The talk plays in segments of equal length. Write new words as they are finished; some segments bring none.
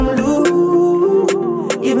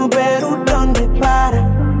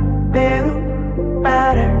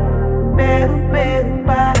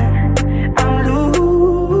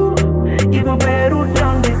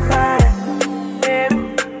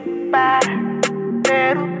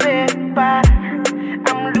pas.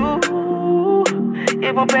 I'm lourd,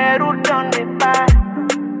 ils vont perdre autant de pas.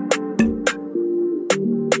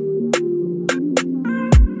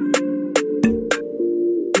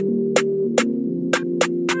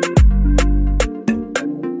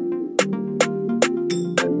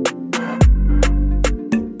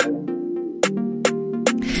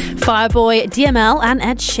 Fireboy, DML and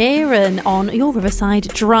Ed Sheeran on your Riverside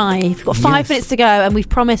Drive. We've got 5 minutes to go, and we've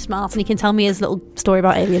promised Martin he can tell me his little story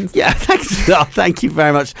about aliens. Yeah, thanks. Oh, thank you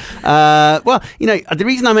very much. Well, the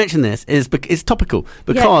reason I mention this is it's topical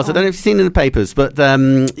because I don't know if you've seen in the papers, but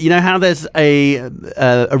you know how there's a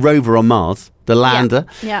rover on Mars, the lander,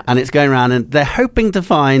 and it's going around, and they're hoping to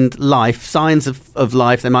find life, signs of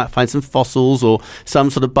life. They might find some fossils or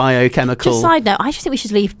some sort of biochemical. Just side note, I just think we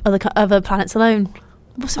should leave other planets alone.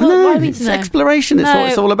 It's exploration. It's what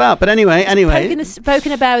it's all about. But anyway,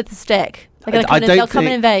 poking a bear with a stick. They'll come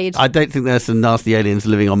and invade. I don't think there's some nasty aliens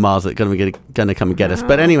living on Mars that are going to come and get us.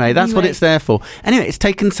 But anyway, that's what it's there for. Anyway, it's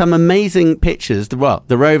taken some amazing pictures. The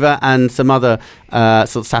rover and some other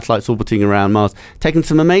sort of satellites orbiting around Mars, taken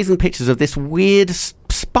some amazing pictures of this weird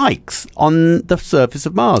spikes on the surface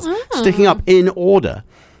of Mars, sticking up in order.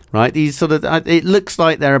 Right, these sort of it looks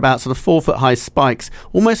like they're about sort of 4 foot high spikes,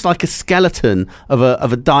 almost like a skeleton of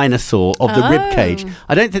a dinosaur of the rib cage.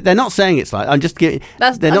 I don't think they're not saying it's like. I'm just giving.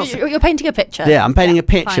 You're painting a picture. Yeah, I'm painting a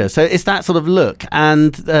picture. Fine. So it's that sort of look,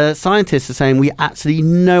 and scientists are saying we absolutely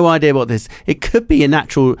no idea what this. It could be a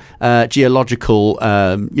natural geological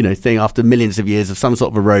thing after millions of years of some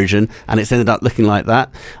sort of erosion, and it's ended up looking like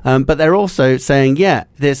that. But they're also saying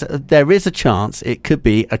there is a chance it could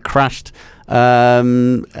be a crashed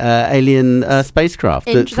alien spacecraft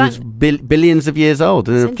that was billions of years old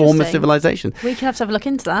and a form of civilization. We can have to have a look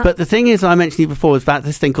into that. But the thing is, I mentioned to you before, is about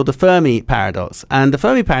this thing called the Fermi paradox. And the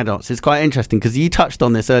Fermi paradox is quite interesting because you touched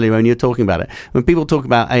on this earlier when you were talking about it. When people talk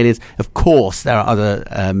about aliens, of course there are other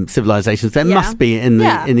civilizations. There must be in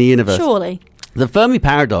the universe. Surely. The Fermi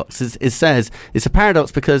paradox says it's a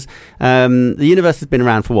paradox because the universe has been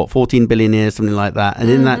around for 14 billion years, something like that, and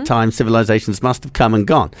in that time civilizations must have come and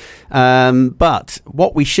gone. But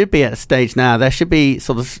what we should be at a stage now, there should be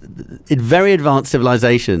sort of very advanced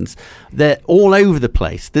civilizations. They're all over the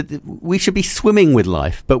place. We should be swimming with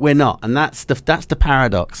life, but we're not, and that's the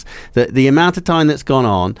paradox. That the amount of time that's gone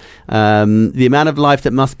on, the amount of life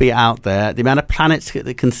that must be out there, the amount of planets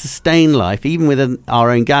that can sustain life, even within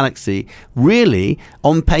our own galaxy, really,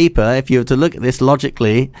 on paper, if you were to look at this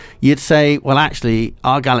logically, you'd say, well, actually,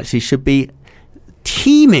 our galaxy should be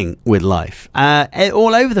teeming with life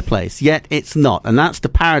all over the place, yet it's not. And that's the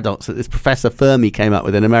paradox that this Professor Fermi came up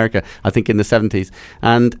with in America, I think in the 70s.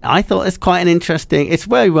 And I thought it's quite an interesting, it's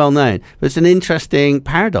very well known, but it's an interesting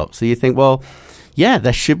paradox. So you think, well,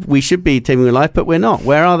 yeah, we should be teeming with life, but we're not.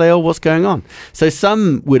 Where are they all? What's going on? So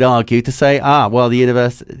some would argue to say, well,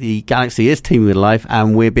 the galaxy is teeming with life,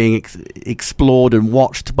 and we're being explored and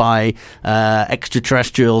watched by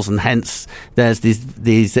extraterrestrials, and hence there's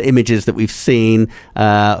these images that we've seen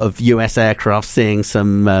of US aircraft seeing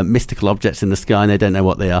some mystical objects in the sky, and they don't know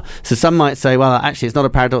what they are. So some might say, well, actually, it's not a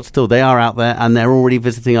paradox at all. They are out there, and they're already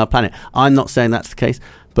visiting our planet. I'm not saying that's the case,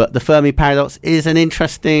 but the Fermi paradox is an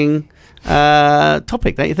interesting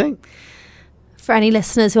topic, don't you think? For any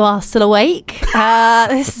listeners who are still awake,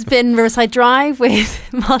 this has been Riverside Drive with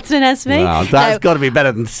Martin and Esme. Wow, that's got to be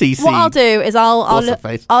better than CC. What I'll do is I'll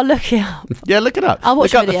look it up. Yeah, look it up. I'll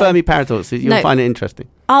watch look up the Fermi paradox. You'll find it interesting.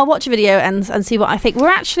 I'll watch a video and see what I think. We're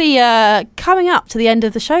actually coming up to the end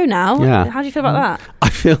of the show now. Yeah. How do you feel about that?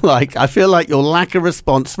 I feel like your lack of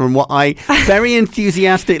response from what I very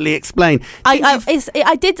enthusiastically explained.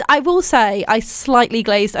 I will say I slightly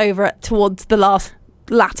glazed over it towards the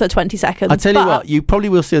latter 20 seconds. I tell you what, you probably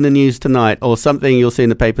will see in the news tonight, or something you'll see in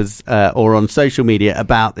the papers or on social media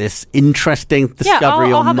about this interesting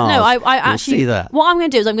discovery on Mars. No, I actually see that. What I'm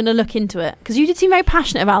going to do is I'm going to look into it, because you did seem very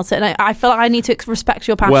passionate about it, and I feel like I need to respect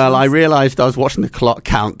your passion. Well, I realised I was watching the clock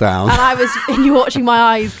countdown, and you were watching my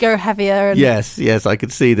eyes go heavier. And yes, I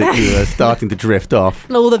could see that you were starting to drift off.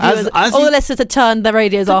 And all the viewers, all the listeners had turned their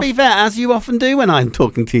radios off. To be fair, as you often do when I'm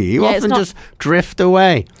talking to you, often just drift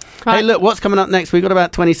away. Right. Hey, look, what's coming up next? We've got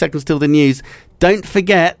about 20 seconds till the news. Don't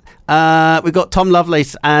forget, we've got Tom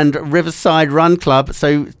Lovelace and Riverside Run Club,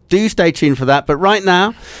 so do stay tuned for that. But right now,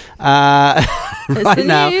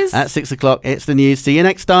 news. At 6 o'clock, it's the news. See you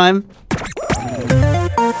next time.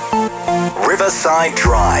 Riverside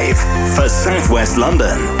Drive for South West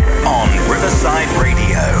London on Riverside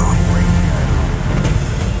Radio.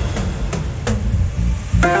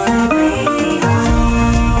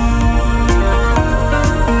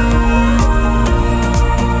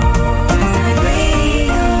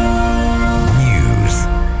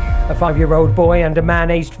 5-year-old boy and a man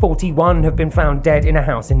aged 41 have been found dead in a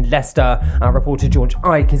house in Leicester. Our reporter George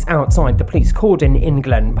Ike is outside the police cordon in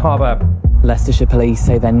Glen Parva. Leicestershire police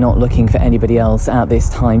say they're not looking for anybody else at this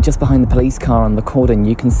time. Just behind the police car on the cordon,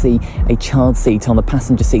 you can see a child seat on the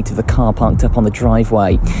passenger seat of the car parked up on the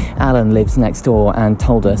driveway. Alan lives next door and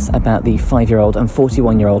told us about the 5-year-old and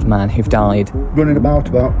 41-year-old man who've died. Running about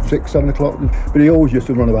 6, 7 o'clock, but he always used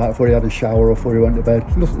to run about before he had a shower or before he went to bed.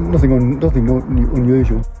 Nothing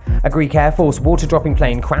unusual. A Greek Air Force water-dropping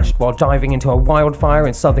plane crashed while diving into a wildfire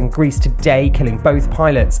in southern Greece today, killing both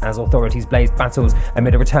pilots as authorities blazed battles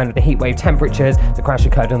amid a return of the heatwave temperatures. The crash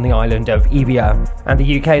occurred on the island of Evia. And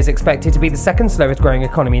the UK is expected to be the second slowest growing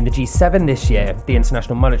economy in the G7 this year, the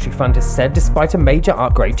International Monetary Fund has said, despite a major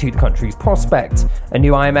upgrade to the country's prospects. A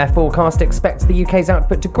new IMF forecast expects the UK's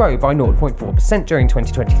output to grow by 0.4% during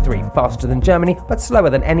 2023, faster than Germany, but slower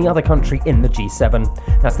than any other country in the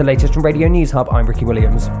G7. That's the latest from Radio News Hub. I'm Ricky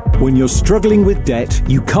Williams. When you're struggling with debt,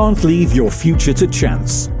 you can't leave your future to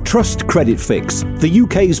chance. Trust Credit Fix, the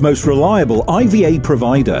UK's most reliable IVA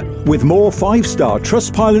provider. With more 5-star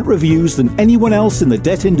Trustpilot reviews than anyone else in the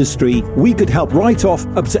debt industry, we could help write off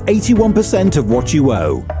up to 81% of what you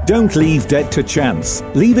owe. Don't leave debt to chance.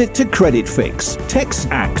 Leave it to Credit Fix. Text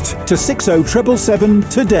ACT to 60777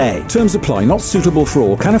 today. Terms apply. Not suitable for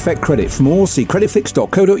all. Can affect credit. For more, see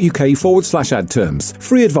creditfix.co.uk/ad terms.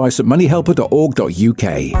 Free advice at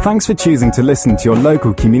moneyhelper.org.uk. Thanks for choosing to listen to your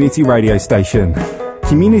local community radio station.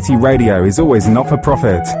 Community radio is always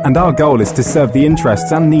not-for-profit, and our goal is to serve the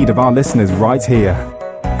interests and need of our listeners right here.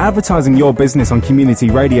 Advertising your business on community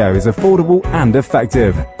radio is affordable and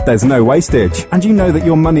effective. There's no wastage, and you know that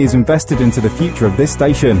your money is invested into the future of this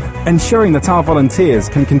station, ensuring that our volunteers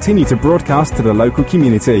can continue to broadcast to the local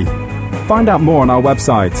community. Find out more on our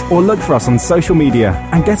website or look for us on social media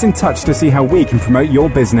and get in touch to see how we can promote your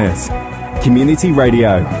business. Community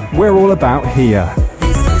Radio, we're all about here.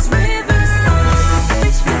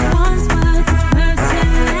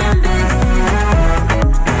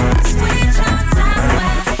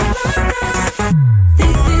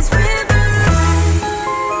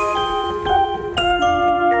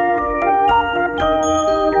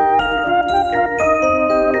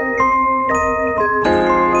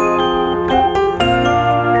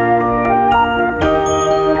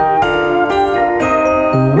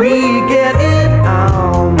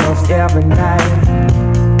 Every night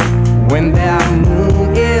when that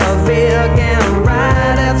moon is big and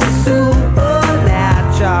bright, it's a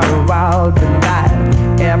supernatural delight.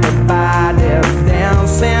 Everybody's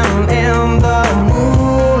dancing in the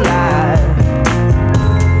moonlight.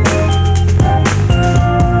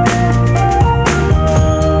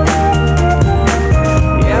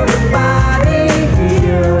 Everybody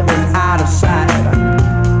here is out of sight.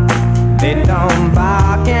 They don't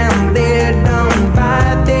bark and they don't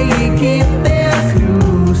bite. They keep this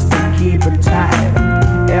loose to keep it tight.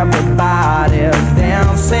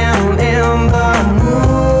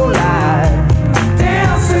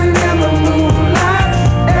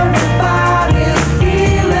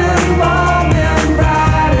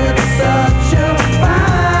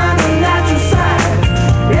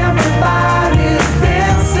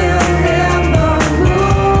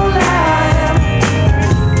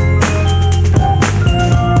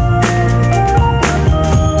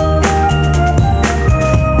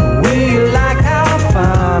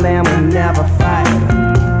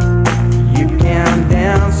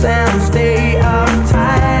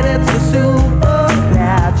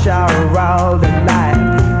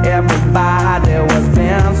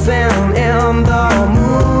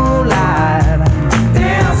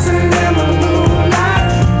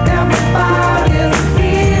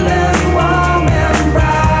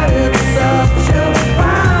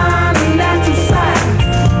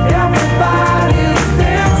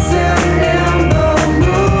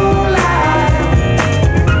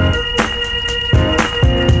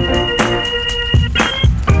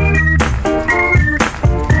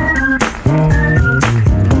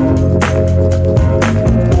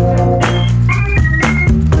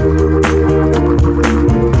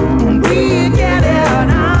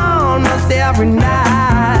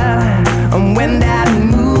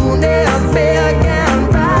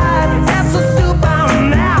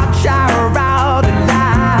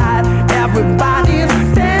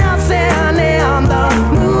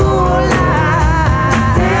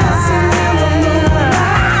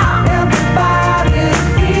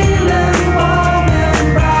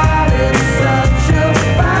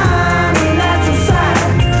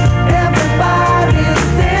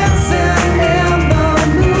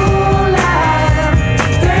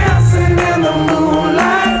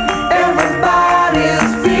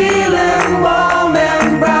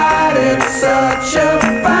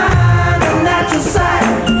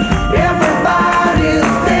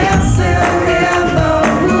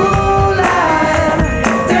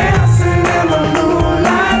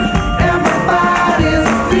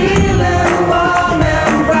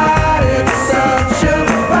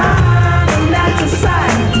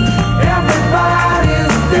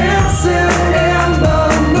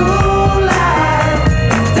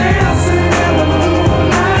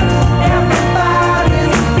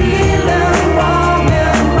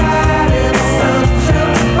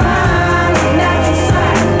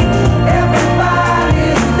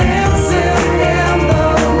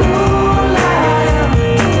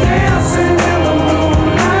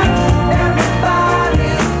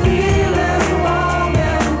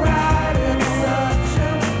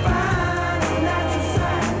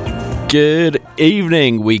 Good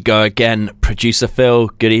evening. We go again. Producer Phil,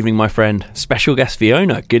 good evening, my friend. Special guest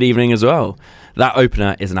Fiona, good evening as well. That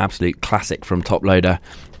opener is an absolute classic from Top Loader.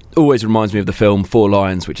 Always reminds me of the film Four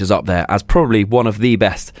Lions, which is up there as probably one of the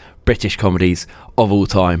best British comedies of all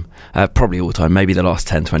time. Probably all time, maybe the last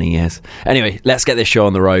 10, 20 years. Anyway, let's get this show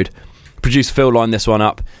on the road. Producer Phil lined this one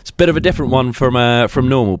up. It's a bit of a different one from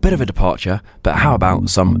normal, bit of a departure, but how about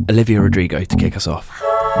some Olivia Rodrigo to kick us off?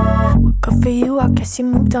 Good for you, I guess you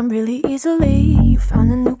moved on really easily. You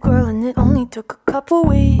found a new girl and it only took a couple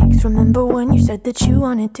weeks. Remember when you said that you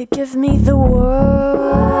wanted to give me the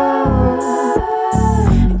world?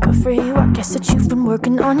 And good for you, I guess that you've been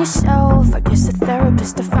working on yourself. I guess the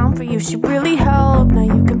therapist I found for you should really help. Now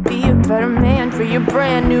you can be a better man for your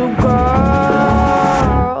brand new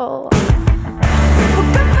girl.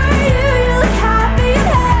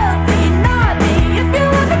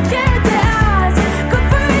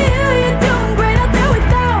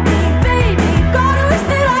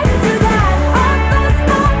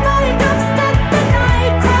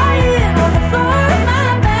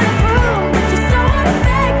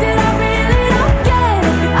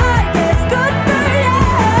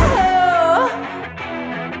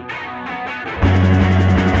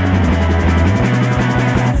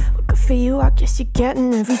 Guess you're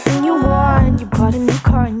getting everything you want. You bought a new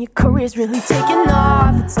car and your career's really taking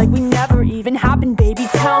off. It's like we never even happened, baby.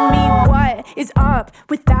 Tell me what is up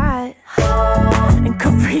with that. And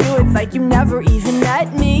good for you, it's like you never even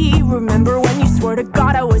met me. Remember when you swore to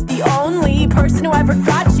God I was the only person who ever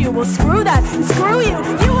got you? Well, screw that and screw you.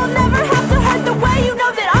 You will never have to hurt the way you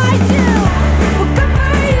know that I do. Well, good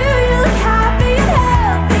for you, you look happy and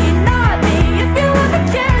healthy. Not me, if you ever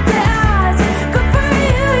cared to ask. Good for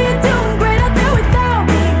you, you're doing great.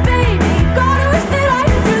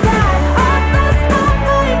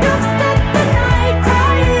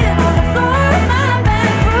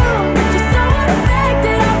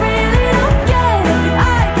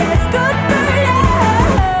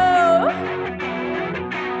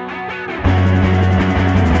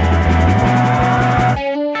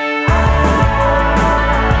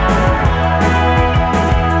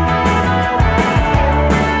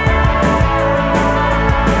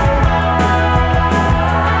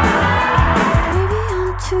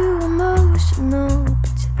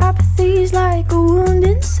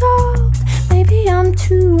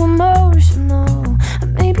 Too emotional.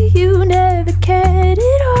 Maybe you never cared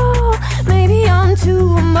at all. Maybe I'm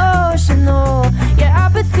too emotional. Yeah,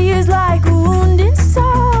 apathy is like a wound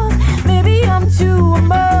inside. Maybe I'm too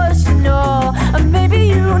emotional. Maybe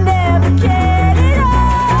you never cared at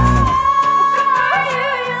all. For you,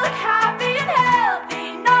 you look happy and healthy.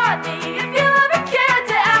 Not me, if you ever cared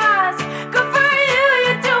to ask. Good for you,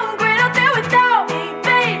 you're doing great out there without me,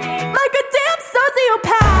 baby. Like a damn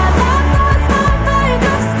sociopath.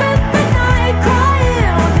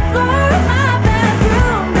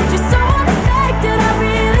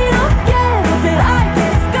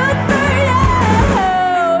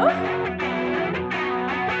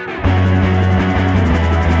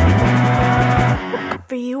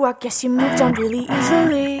 I guess you moved on really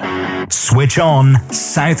easily. Switch on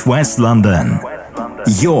Southwest London.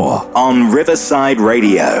 You're on Riverside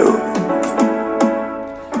Radio.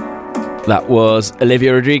 That was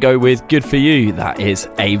Olivia Rodrigo with Good For You. That is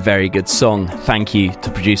a very good song. Thank you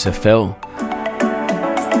to producer Phil.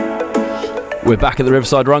 We're back at the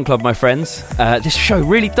Riverside Run Club, my friends. This show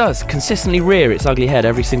really does consistently rear its ugly head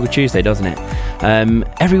every single Tuesday, doesn't it?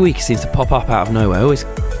 Every week it seems to pop up out of nowhere.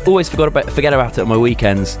 Always forget about it on my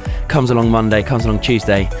weekends. Comes along Monday, comes along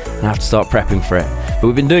Tuesday, and I have to start prepping for it. But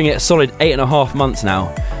we've been doing it a solid 8.5 months now.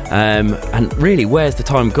 And really, where's the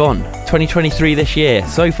time gone? 2023 this year,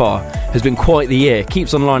 so far, has been quite the year.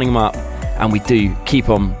 Keeps on lining them up, and we do keep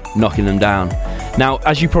on knocking them down. Now,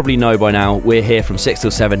 as you probably know by now, we're here from 6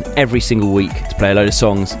 till 7 every single week to play a load of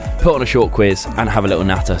songs, put on a short quiz, and have a little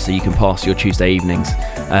natter so you can pass your Tuesday evenings.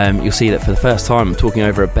 You'll see that for the first time I'm talking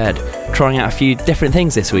over a bed, trying out a few different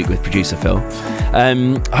things this week with producer Phil.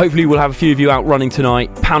 Hopefully we'll have a few of you out running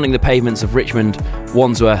tonight, pounding the pavements of Richmond,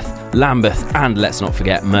 Wandsworth, Lambeth, and let's not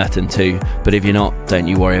forget Merton too. But if you're not, don't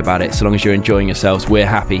you worry about it. So long as you're enjoying yourselves, we're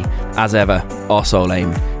happy. As ever, our sole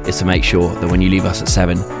aim is to make sure that when you leave us at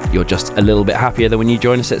 7, you're just a little bit happier than when you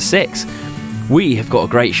join us at 6. We have got a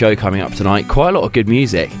great show coming up tonight, quite a lot of good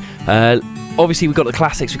music. Obviously we've got the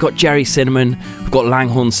classics, we've got Jerry Cinnamon, we've got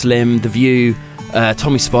Langhorne Slim, The View,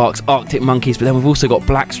 Tommy Sparks, Arctic Monkeys, but then we've also got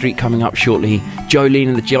Blackstreet coming up shortly, Jolene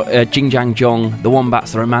and the Jing Jang Jong, The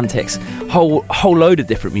Wombats, The Romantics, whole load of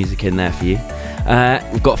different music in there for you.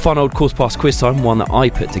 We've got fun old course pass quiz time, one that I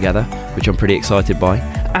put together, which I'm pretty excited by.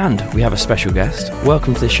 And we have a special guest.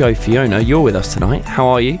 Welcome to the show, Fiona. You're with us tonight. How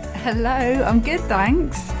are you? Hello, I'm good,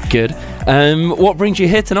 thanks. Good. What brings you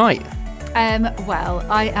here tonight? Well,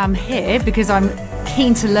 I am here because I'm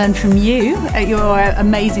keen to learn from you at your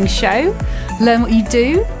amazing show, learn what you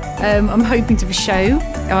do. I'm hoping to have a show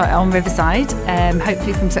on Riverside,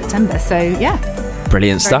 hopefully from September. So, yeah.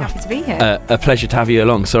 Brilliant Very stuff. happy to be here. A pleasure to have you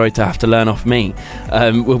along. Sorry to have to learn off me.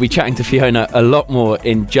 We'll be chatting to Fiona a lot more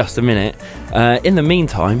in just a minute. In the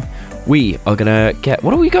meantime, we are going to get...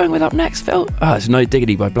 What are we going with up next, Phil? It's No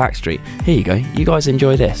Diggity by Blackstreet. Here you go. You guys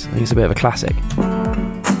enjoy this. I think it's a bit of a classic.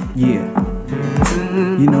 Yeah.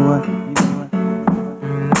 You know what?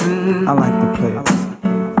 I like to play it.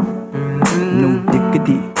 No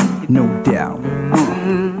diggity, no doubt.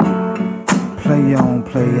 Play on,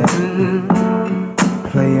 play it.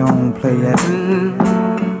 Play on, play it.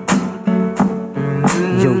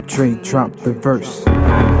 Yo, Dre, drop the verse.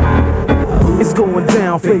 It's going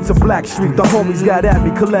down, fade to Blackstreet. The homies got at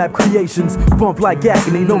me, collab creations. Bump like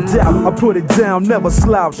agony, no doubt. I put it down, never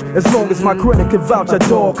slouch. As long as my credit can vouch, a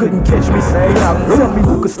dog couldn't catch me. Say out. Tell me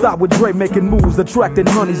who could stop with Dre making moves, attracting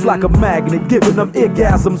honeys like a magnet, giving them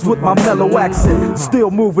orgasms with my mellow accent.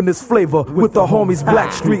 Still moving this flavor with the homies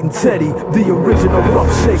Blackstreet and Teddy, the original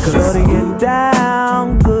rough shakers. Shutting it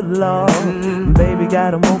down, good lord. Baby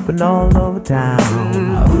got them open all over town.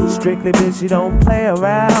 Strictly bitch, you don't play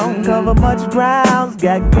around. Cover much grounds,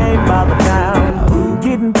 got game by the pound.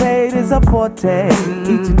 Getting paid is a forte,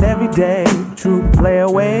 each and every day. True play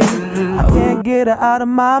away. I can't get her out of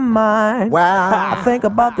my mind. Wow. I think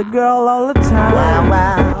about the girl all the time. Wow,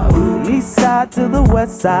 wow. East side to the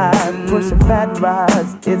west side, pushing fat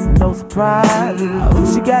rides, it's no surprise.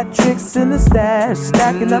 She got tricks in the stash,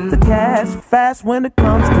 stacking up the cash, fast when it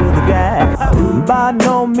comes to the gas. By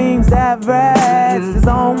no means average, it's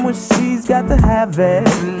on when she's got to have it.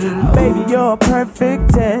 Baby, you're a perfect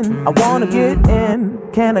 10, I wanna get in,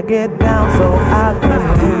 can I get down so I can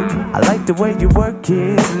win? I like the way you work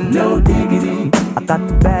it, no diggity, I got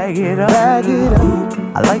to bag it up, bag it up.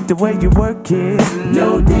 I like the way you work it,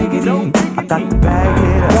 no diggity, I got to bag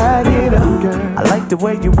it up, bag it up, girl. I like the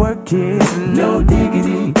way you work it, no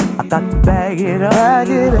diggity, I got to bag it up, bag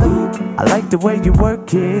it up. I like the way you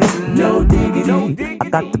work it, no diggity, I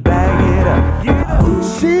got to bag it up.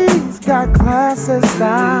 She's got class and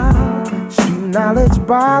style, street knowledge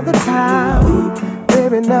by the pound.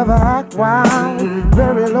 Baby never act wild,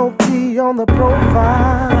 very low key on the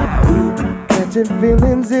profile. Catching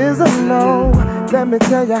feelings is a no, let me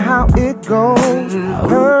tell you how it goes.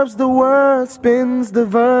 Curves the word, spins the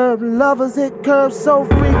verb, lovers it curves so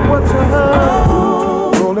freak what you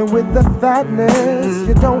heard. Rolling with the fatness,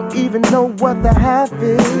 you don't even know what the half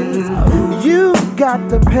is. You got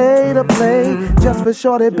to pay to play, just for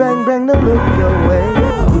shorty bang bang to look your way.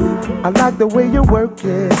 I like the way you work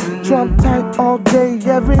it, Trump tight all day,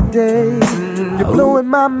 every day. You're blowing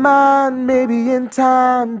my mind, maybe in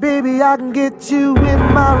time, baby I can get you in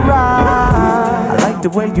my ride. I like the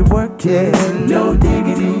way you work it, no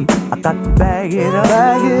diggity, I got to bag it up,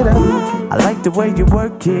 bag it up. I like the way you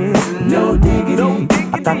work it, no diggity,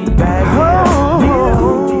 I got to bag it up.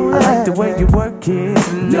 I like the way you work it,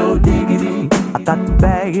 no diggity, I got to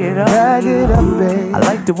bag it up, babe. I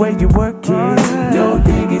like the way you work it, no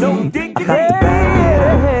diggity, I got to bag it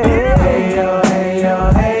up. Hey yo, hey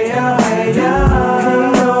yo, hey yo, hey yo. Hey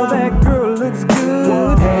yo, that girl looks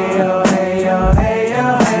good. Hey yo, hey yo, hey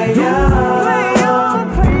yo, hey yo. Play on,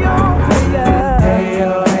 play on, play on. Hey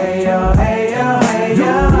yo, hey yo, hey yo, hey yo.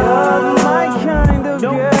 You're my kind of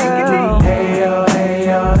girl. Hey yo, hey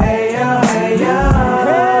yo, hey yo, hey yo.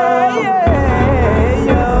 Hey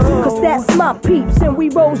yo. Cause that's my peeps and we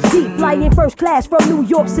roll deep. Flying first class from New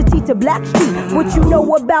York City to Blackstreet. What you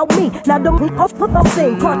know about me? Now don't off for the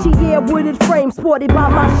thing. Cartier wooded frame sported by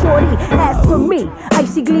my shorty. As for me,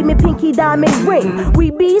 icy gleaming pinky diamond ring. We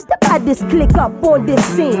bees the baddest click up on this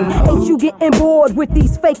scene. Ain't you getting bored with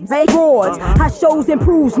these fake broads? How shows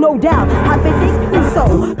improves, no doubt. I've been thinking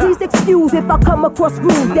so. Please excuse if I come across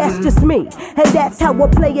rude. That's just me, and that's how a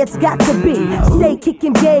player's got to be. Stay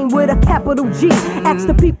kicking game with a capital G. Ask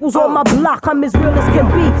the peoples on my block, I'm as real as can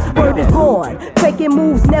be. Word is born. Faking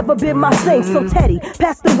moves never been my thing. So Teddy,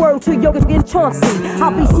 pass the word to your and Chauncey.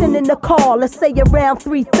 I'll be sending a call, let's say around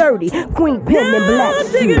 3:30. Queen Pen and Black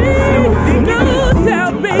Shoes. I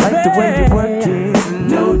like the way you work it,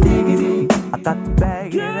 no diggity, I got to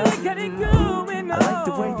bag it up. I like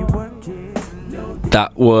the way you work it.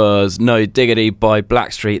 That was No Diggity by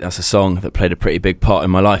Blackstreet. That's a song that played a pretty big part in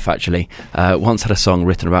my life, actually. Once had a song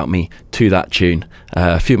written about me to that tune.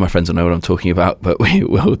 A few of my friends will know what I'm talking about, but we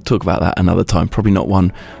will talk about that another time. Probably not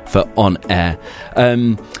one for on air.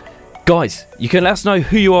 Guys, you can let us know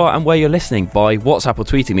who you are and where you're listening by WhatsApp or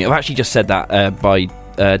tweeting me. I've actually just said that by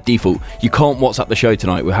default. You can't WhatsApp the show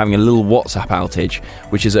tonight. We're having a little WhatsApp outage,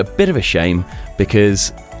 which is a bit of a shame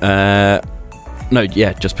because...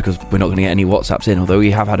 just because we're not going to get any WhatsApps in, although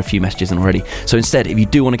we have had a few messages in already. So instead, if you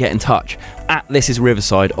do want to get in touch, at This Is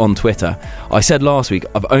Riverside on Twitter. I said last week,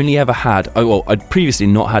 I've only ever had... I'd previously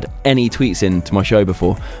not had any tweets in to my show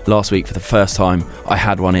before. Last week, for the first time, I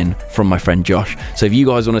had one in from my friend Josh. So if you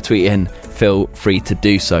guys want to tweet in, feel free to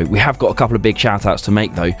do so. We have got a couple of big shout-outs to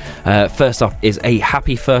make, though. First up is a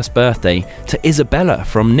happy first birthday to Isabella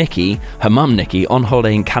from Nikki, her mum Nikki, on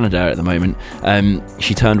holiday in Canada at the moment.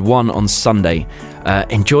 She turned 1 on Sunday.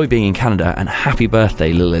 Enjoy being in Canada, and happy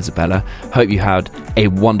birthday, little Isabella. Hope you had a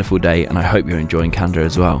wonderful day, and I hope you're enjoying Canada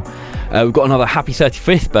as well. We've got another happy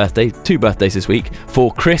 35th birthday, 2 birthdays this week,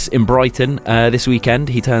 for Chris in Brighton this weekend.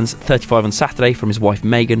 He turns 35 on Saturday from his wife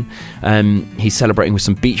Megan. He's celebrating with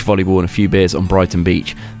some beach volleyball and a few beers on Brighton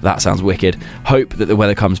Beach. That sounds wicked. Hope that the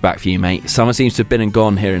weather comes back for you, mate. Summer seems to have been and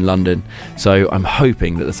gone here in London, so I'm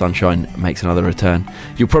hoping that the sunshine makes another return.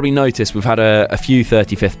 You'll probably notice we've had a few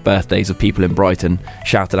 35th birthdays of people in Brighton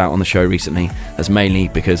shouted out on the show recently. That's mainly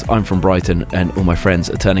because I'm from Brighton and all my friends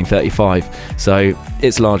are turning 35, so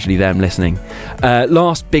it's largely them listening.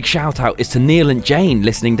 Last big shout out is to Neil and Jane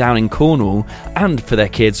listening down in Cornwall, and for their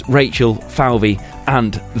kids Rachel, Falvey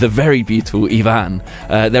and the very beautiful Ivan.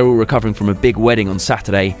 They're all recovering from a big wedding on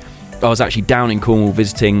Saturday. I was actually down in Cornwall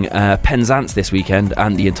visiting Penzance this weekend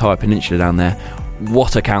and the entire peninsula down there.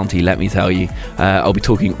 What a county, let me tell you. I'll be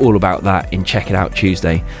talking all about that in Check It Out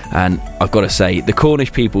Tuesday, and I've got to say, the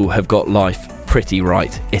Cornish people have got life pretty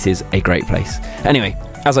right. It is a great place. Anyway,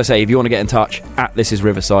 as I say, if you want to get in touch, at This Is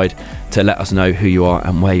Riverside, to let us know who you are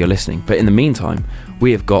and where you're listening. But in the meantime,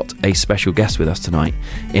 we have got a special guest with us tonight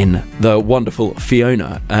in the wonderful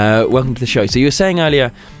Fiona. Welcome to the show. So you were saying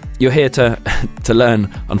earlier, you're here to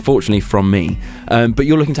learn, unfortunately, from me, but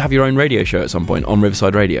you're looking to have your own radio show at some point on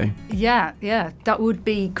Riverside Radio. Yeah, that would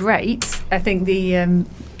be great. I think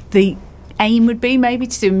the aim would be maybe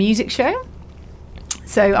to do a music show.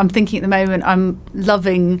 So I'm thinking at the moment, I'm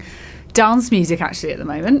loving dance music actually at the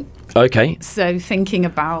moment. Okay. So thinking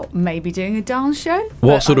about maybe doing a dance show.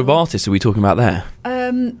 What sort of artists are we talking about there?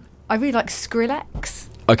 I really like Skrillex.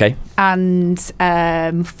 Okay. And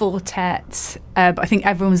Fortet. But I think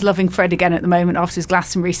everyone's loving Fred again at the moment after his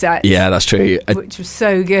Glastonbury set. Yeah, that's true. Which was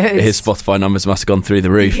so good. His Spotify numbers must have gone through the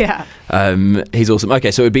roof. Yeah. He's awesome.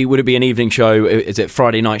 Okay, so would it be an evening show? Is it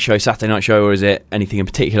Friday night show, Saturday night show, or is it anything in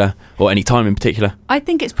particular, or any time in particular? I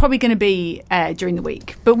think it's probably going to be during the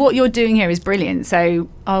week. But what you're doing here is brilliant. So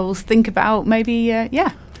I'll think about maybe,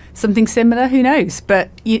 something similar, who knows? But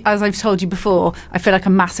as I've told you before, I feel like a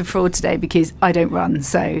massive fraud today because I don't run,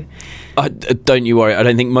 so... don't you worry, I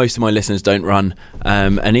don't think most of my listeners don't run,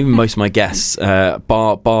 and even most of my guests,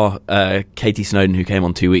 bar Katie Snowden, who came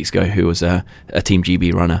on 2 weeks ago, who was a Team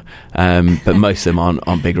GB runner, but most of them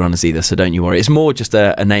aren't big runners either, so don't you worry. It's more just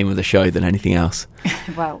a name of the show than anything else.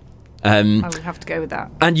 Well... I would have to go with that.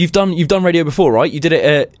 And you've done radio before, right? You did it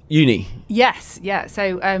at uni. Yes, yeah.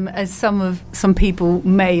 So as some people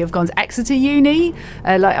may have gone to Exeter Uni,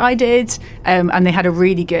 like I did, and they had a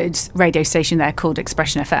really good radio station there called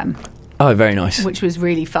Expression FM. Oh, very nice. Which was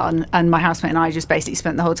really fun, and my housemate and I just basically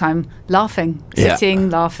spent the whole time laughing,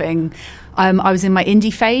 laughing. I was in my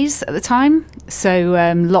indie phase at the time, so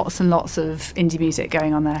lots and lots of indie music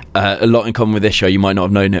going on there. A lot in common with this show. You might not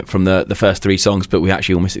have known it from the first 3 songs, but we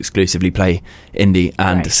actually almost exclusively play indie.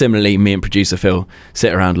 And similarly, me and producer Phil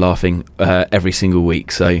sit around laughing every single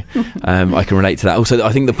week, so I can relate to that. Also,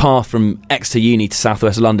 I think the path from Exeter Uni to South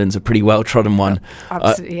West London's a pretty well-trodden one.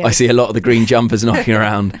 Absolutely, yes. I see a lot of the green jumpers knocking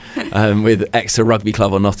around with Exeter Rugby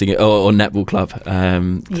Club or Nottingham or Netball Club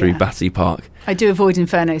through Battersea Park. I do avoid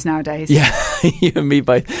Infernos nowadays. Yeah, you and me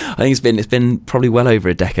both. I think it's been probably well over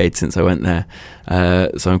a decade since I went there,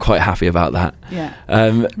 so I'm quite happy about that. Yeah.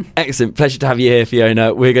 Excellent, pleasure to have you here,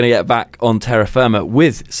 Fiona. We're going to get back on terra firma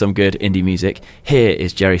with some good indie music. Here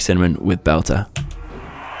is Jerry Cinnamon with Belter.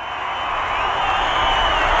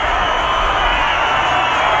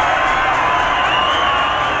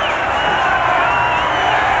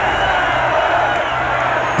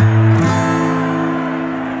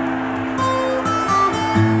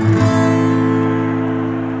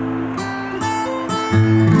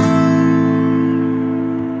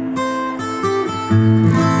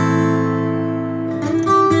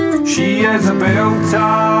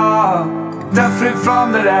 Different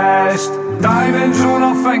from the rest, diamonds on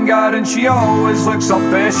her finger and she always looks her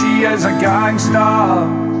best. She is a gangster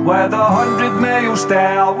with 100-mile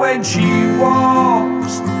style. When she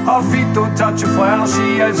walks, her feet don't touch a floor.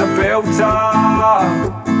 She is a belter.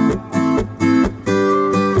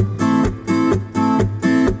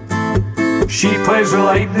 She plays with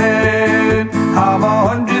lightning, I'm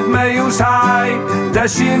 100 miles high,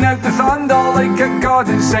 dishing out the thunder like a god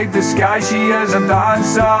inside the sky. She is a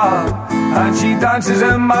dancer, and she dances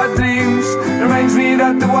in my dreams. Reminds me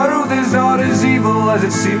that the world is not as evil as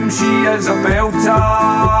it seems. She is a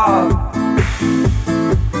belter.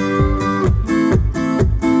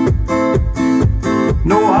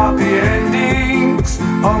 No happy endings,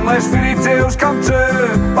 unless fairy tales come true.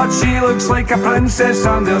 But she looks like a princess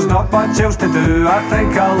and there's not much else to do. I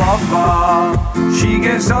think I love her, she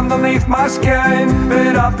gets underneath my skin.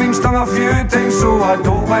 But I've been stung a few times, so I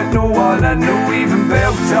don't let no one I know even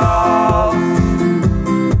belt her.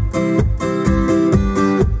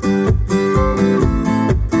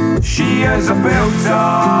 She is a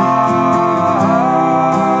belter.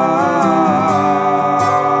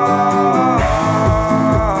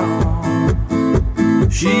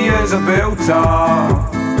 She is a belter.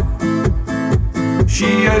 She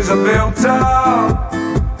is a belter.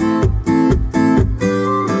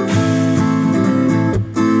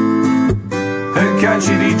 How can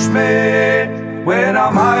she reach me when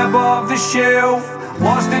I'm high above the shelf?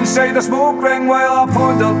 Lost inside the smoke ring while I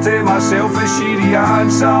ponder to myself, is she the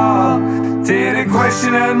answer to the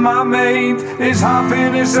question in my mind? Is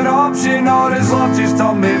happiness an option, or is love just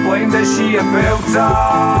turned me blind? Is she a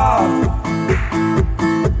belter?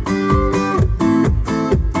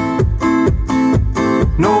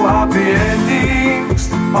 No happy endings,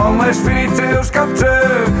 unless fairy tales come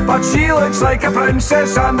true. But she looks like a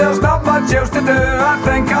princess and there's not much else to do. I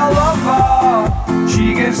think I love her,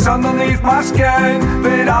 she gets underneath my skin.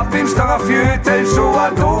 But I've been stung a few times, so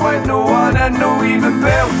I don't let no one in, no even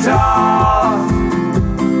belter.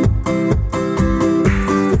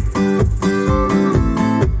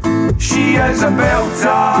 She is a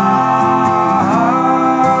belter.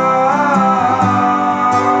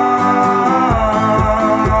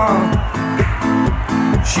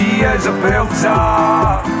 She is a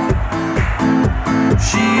belter.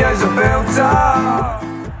 She is a belter.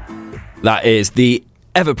 That is the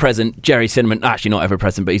ever-present Jerry Cinnamon. Actually, not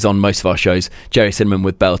ever-present, but he's on most of our shows. Jerry Cinnamon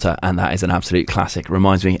with Belter, and that is an absolute classic.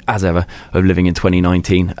 Reminds me, as ever, of living in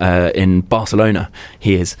 2019 in Barcelona.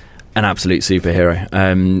 He is an absolute superhero.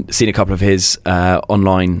 Seen a couple of his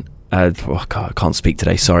online... I can't speak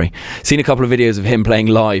today, sorry. Seen a couple of videos of him playing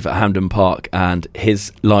live at Hampden Park, and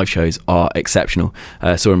his live shows are exceptional.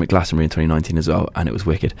 Saw him at Glastonbury in 2019 as well, and it was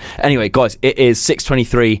wicked. Anyway, guys, it is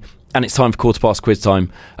 6:23 and it's time for quarter past quiz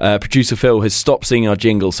time. Producer Phil has stopped singing our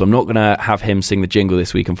jingle, so I'm not going to have him sing the jingle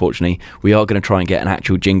this week, unfortunately. We are going to try and get an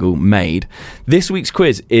actual jingle made. This week's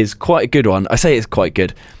quiz is quite a good one. I say it's quite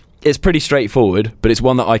good. It's pretty straightforward, but it's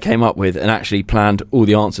one that I came up with and actually planned all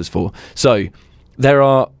the answers for. So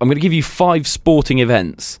I'm going to give you 5 sporting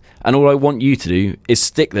events, and all I want you to do is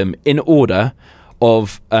stick them in order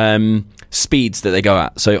of speeds that they go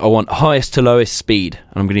at. So I want highest to lowest speed,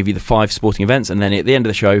 and I'm going to give you the 5 sporting events, and then at the end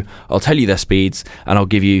of the show I'll tell you their speeds and I'll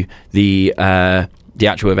give you the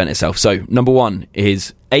actual event itself. So number 1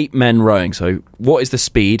 is 8 men rowing. So what is the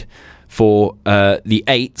speed for the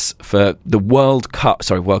 8s for the World Cup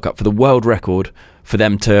for the world record for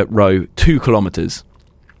them to row 2 kilometres?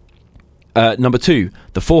 Number 2,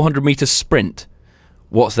 the 400 metre sprint.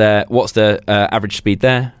 What's the average speed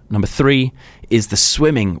there? Number 3 is the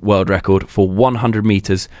swimming world record for 100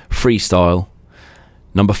 metres freestyle.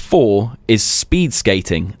 Number 4 is speed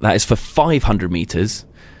skating. That is for 500 metres.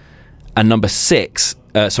 And number 5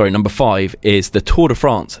 is the Tour de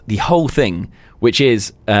France, the whole thing, which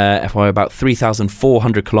is FY about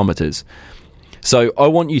 3,400 kilometres. So I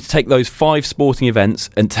want you to take those 5 sporting events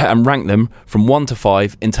and rank them from 1 to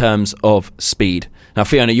 5 in terms of speed. Now,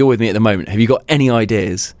 Fiona, you're with me at the moment. Have you got any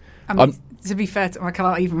ideas? To be fair, I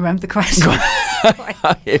can't even remember the question.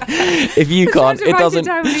 If you can't, it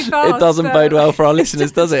doesn't bode well for our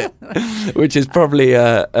listeners, does it? Which is probably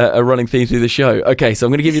a running theme through the show. Okay, so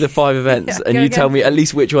I'm going to give you the 5 events, and you tell me at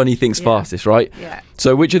least which one you think's fastest, right? Yeah.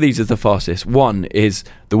 So which of these is the fastest? 1 is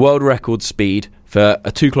the world record speed for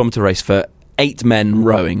a 2-kilometre race for 8 men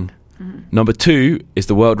rowing. Number 2 is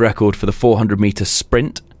the world record for the 400 metre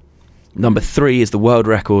sprint. Number 3 is the world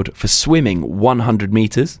record for swimming 100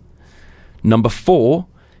 metres. Number 4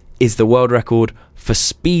 is the world record for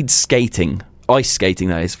speed skating, ice skating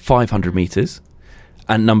that is, 500 metres.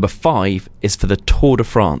 And number 5 is for the Tour de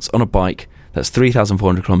France on a bike. That's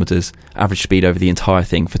 3,400 kilometres, average speed over the entire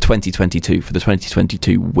thing for 2022, for the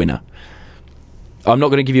 2022 winner. I'm not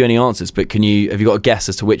going to give you any answers, but have you got a guess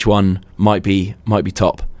as to which one might be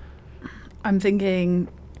top? I'm thinking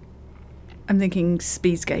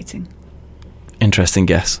speed skating. Interesting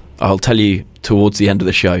guess. I'll tell you towards the end of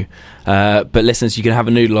the show. But listeners, you can have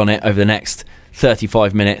a noodle on it over the next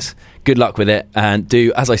 35 minutes. good luck with it. And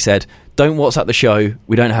do, as I said, don't WhatsApp the show.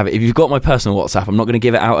 We don't have it. If you've got my personal WhatsApp, I'm not going to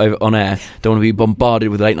give it out on air. Don't want to be bombarded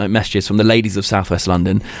with late night messages from the ladies of South West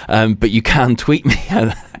London. But you can tweet me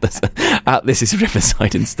at This Is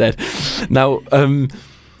Riverside instead. Now,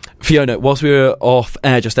 Fiona, whilst we were off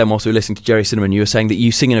air just then, whilst we were listening to Jerry Cinnamon, you were saying that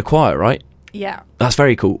you sing in a choir, right? Yeah. That's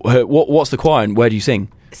very cool. What's the choir and where do you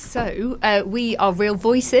sing? So we are Real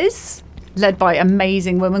Voices, led by an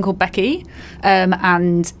amazing woman called Becky,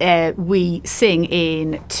 and we sing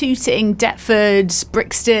in Tooting, Deptford,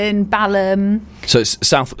 Brixton, Balham. So it's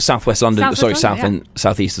South West London. South and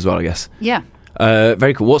South East as well, I guess. Yeah.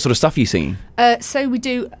 Very cool. What sort of stuff are you singing? So we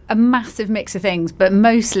do a massive mix of things, but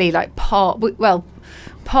mostly like pop,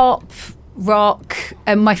 rock,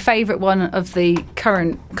 and my favourite one of the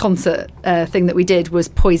current concert thing that we did was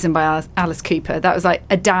Poison by Alice Cooper. That was like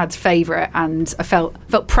a dad's favourite, and I felt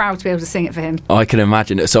proud to be able to sing it for him. I can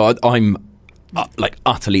imagine it. So I'm like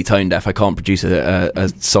utterly tone deaf. I can't produce a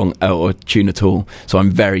song or a tune at all, so I'm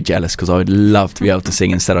very jealous because I would love to be able to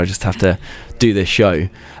sing. Instead I just have to do this show.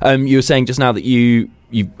 You were saying just now that you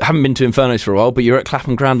haven't been to Inferno's for a while, but you're at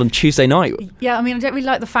Clapham Grand on Tuesday night. Yeah, I mean, I don't really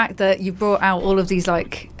like the fact that you brought out all of these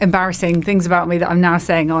like embarrassing things about me that I'm now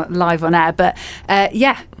saying live on air. But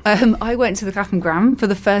I went to the Clapham Grand for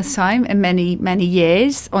the first time in many, many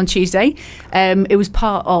years on Tuesday. It was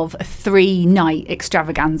part of a 3-night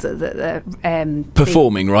extravaganza that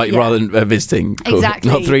performing, right? Yeah. Rather than visiting. Cool.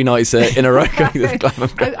 Exactly. Not 3 nights in a row going to the Clapham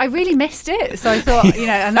Grand. I really missed it, so I thought,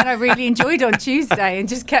 and then I really enjoyed on Tuesday and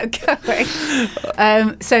just kept going.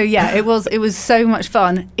 It was so much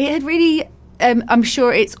fun. It had really, I'm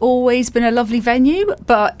sure it's always been a lovely venue,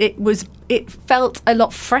 but it felt a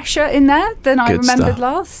lot fresher in there than I remembered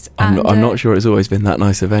last. I'm not sure it's always been that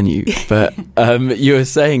nice a venue, but you were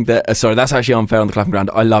saying that, sorry, that's actually unfair on the Clapham Grand.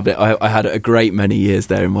 I loved it. I had a great many years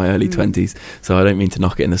there in my early 20s, so I don't mean to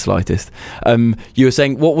knock it in the slightest. You were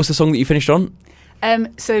saying, what was the song that you finished on?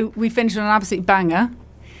 So we finished on an absolute banger.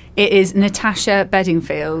 It is Natasha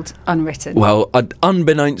Bedingfield, Unwritten. Well,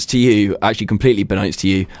 unbeknownst to you, actually completely beknownst to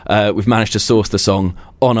you, we've managed to source the song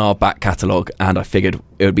on our back catalogue, and I figured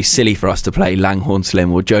it would be silly for us to play Langhorne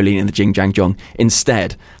Slim or Jolene and the Jing Jang Jong.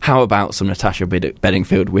 Instead, how about some Natasha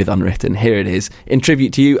Bedingfield with Unwritten? Here it is, in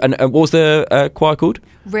tribute to you. And what was the choir called?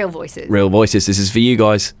 Real Voices. Real Voices. This is for you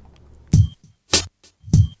guys.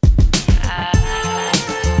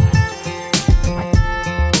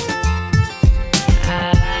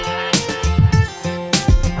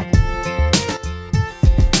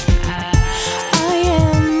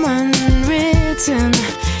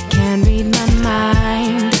 Can't read my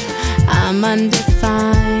mind, I'm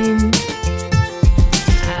undefined.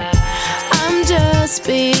 I'm just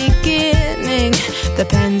beginning, the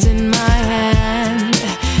pen's in my hand,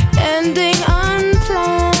 ending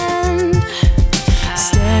unplanned.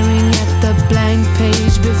 Staring at the blank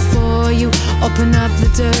page before you, open up the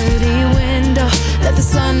dirty window, let the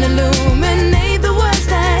sun illuminate the words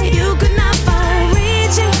that you could not find.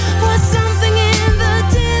 Reaching for something in the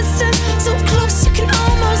distance, so close you can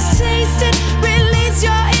almost taste it. Release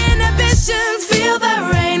your inhibitions, feel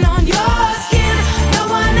the rain on your skin. No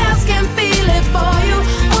one else can feel it for you,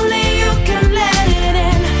 only you can let it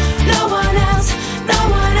in. No one else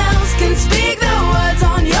can speak the words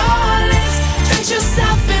on your lips. Drench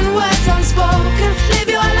yourself in words unspoken, live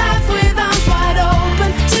your life with arms wide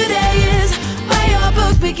open. Today is where your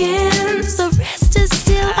book begins. The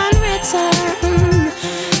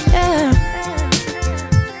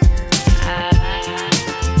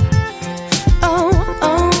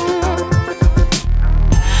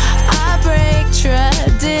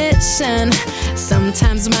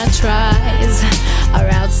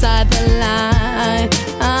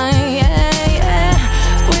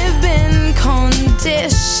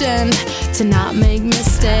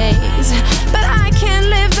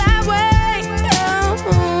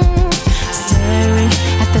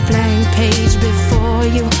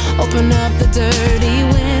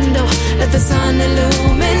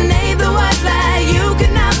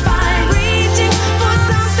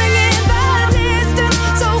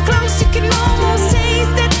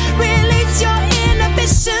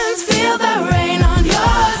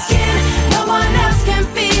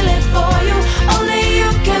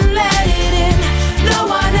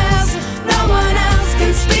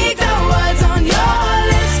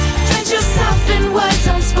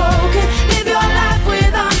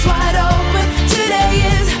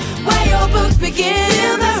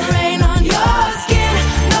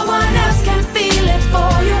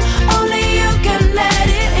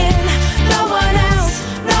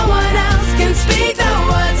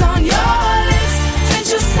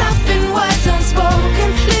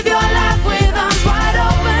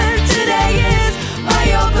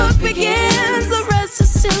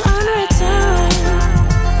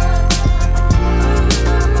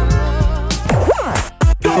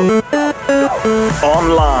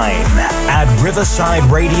Online at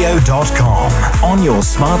riversideradio.com on your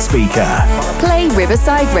smart speaker. Play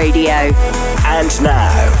Riverside Radio. And now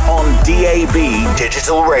on DAB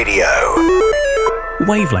Digital Radio.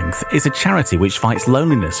 Wavelength is a charity which fights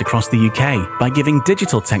loneliness across the UK by giving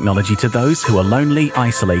digital technology to those who are lonely,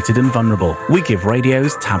 isolated and vulnerable. We give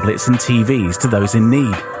radios, tablets and TVs to those in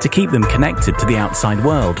need to keep them connected to the outside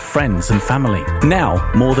world, friends and family.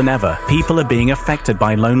 Now, more than ever, people are being affected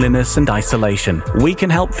by loneliness and isolation. We can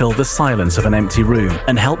help fill the silence of an empty room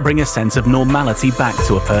and help bring a sense of normality back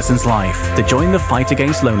to a person's life. To join the fight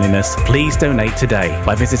against loneliness, please donate today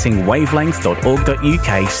by visiting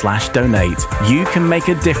wavelength.org.uk/donate. You can make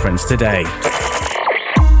a difference today.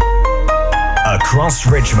 Across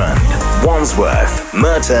Richmond, Wandsworth,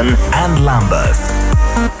 Merton and Lambeth.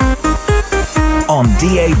 On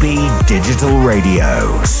DAB Digital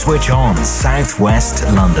Radio. Switch on South West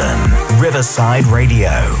London. Riverside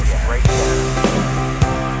Radio.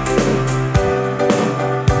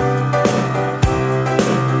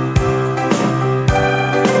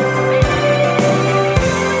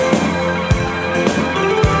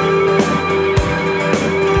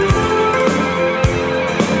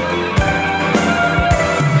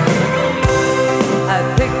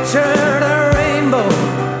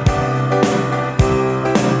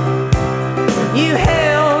 You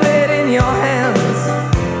held it in your hands.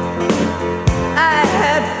 I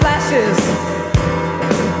had flashes,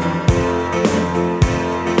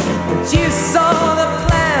 but you saw the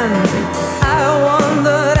plan. I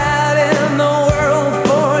wandered out in the world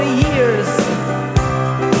for years,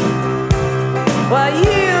 while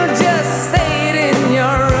you just stayed in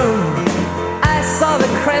your room. I saw the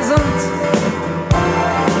crescent.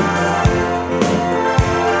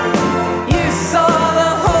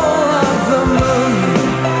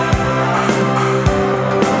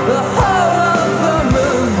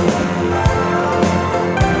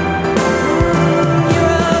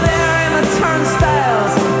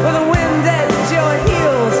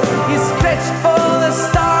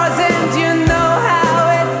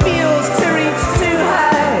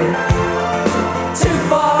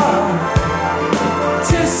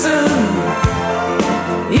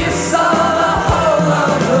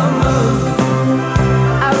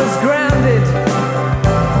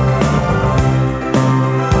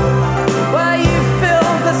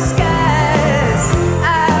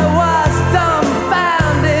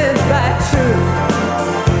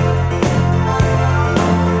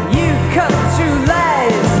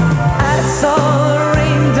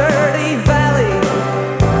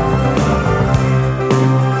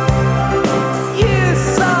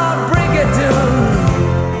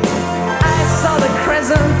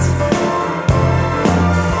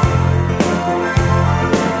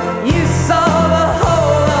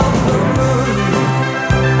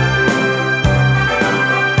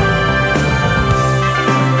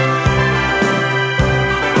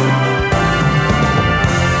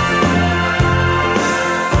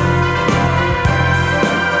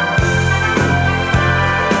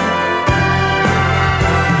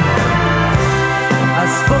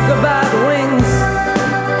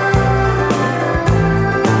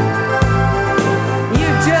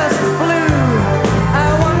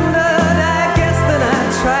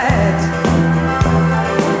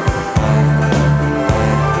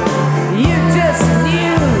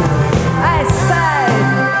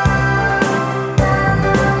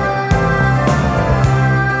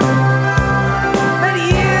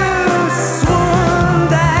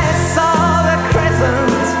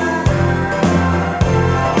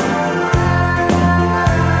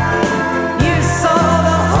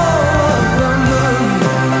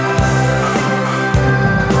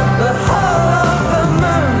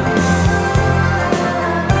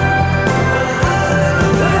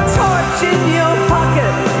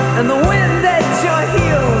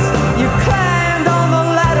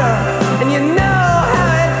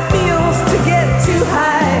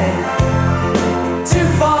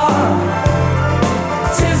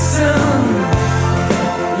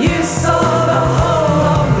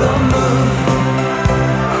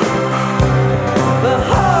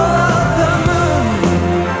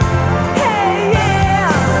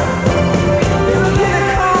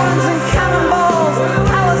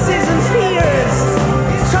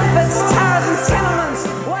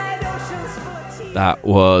 That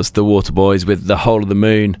was the Waterboys with The Whole of the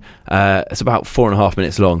Moon. It's about 4.5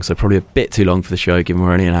 minutes long, so probably a bit too long for the show, given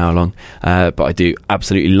we're only an hour long. But I do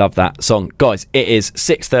absolutely love that song. Guys, it is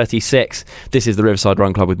 6:36. This is the Riverside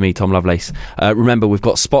Run Club with me, Tom Lovelace. Remember, we've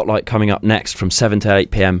got Spotlight coming up next from 7 to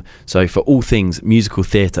 8 p.m. So for all things musical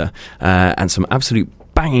theatre and some absolute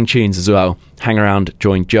banging tunes as well. Hang around,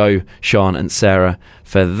 join Joe, Sean and Sarah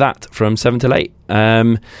for that from 7 till 8.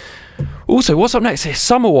 Also, what's up next?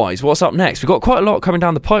 Summer-wise, what's up next? We've got quite a lot coming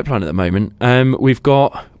down the pipeline at the moment. We've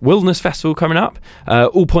got Wilderness Festival coming up,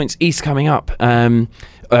 All Points East coming up,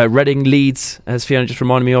 Reading, Leeds, as Fiona just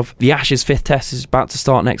reminded me of. The Ashes 5th test is about to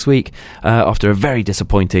start next week after a very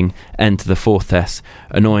disappointing end to the 4th test.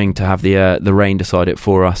 Annoying to have the rain decide it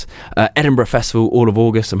for us. Edinburgh Festival, all of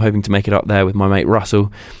August. I'm hoping to make it up there with my mate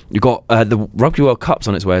Russell. You've got the Rugby World Cup's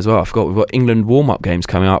on its way as well. I forgot we've got England warm-up games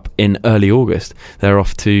coming up in early August. They're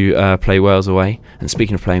off to play Wales away. And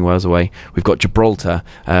speaking of playing Wales away, we've got Gibraltar.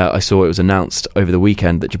 I saw it was announced over the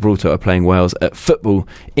weekend that Gibraltar are playing Wales at football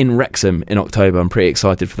in Wrexham in October. I'm pretty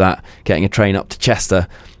excited for that. Getting a train up to Chester,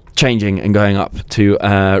 changing and going up to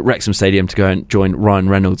Wrexham Stadium to go and join Ryan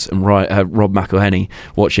Reynolds and Rob McElhenney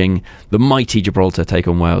watching the mighty Gibraltar take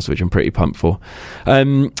on Wales, which I'm pretty pumped for.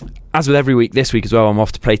 As with every week, this week as well, I'm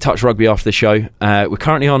off to play touch rugby after the show. We're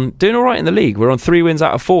currently doing all right in the league. We're on 3 wins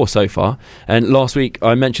out of 4 so far. And last week,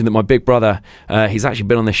 I mentioned that my big brother, he's actually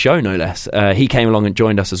been on this show, no less. He came along and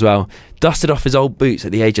joined us as well. Dusted off his old boots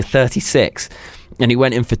at the age of 36. And he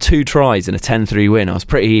went in for 2 tries in a 10-3 win. I was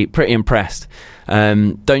pretty impressed.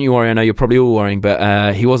 Don't you worry, I know you're probably all worrying,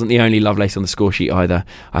 but he wasn't the only Lovelace on the score sheet either.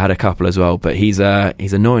 I had a couple as well, but he's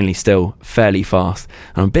annoyingly still fairly fast.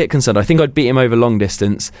 And I'm a bit concerned. I think I'd beat him over long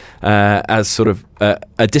distance as sort of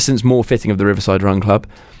a distance more fitting of the Riverside Run Club,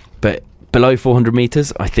 but below 400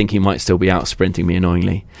 metres, I think he might still be out sprinting me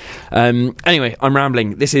annoyingly. Anyway, I'm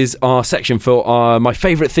rambling. This is our section for my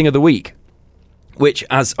favourite thing of the week. Which,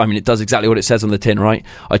 it does exactly what it says on the tin, right?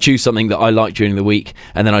 I choose something that I like during the week,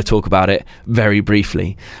 and then I talk about it very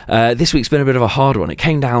briefly. This week's been a bit of a hard one. It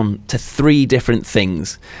came down to 3 different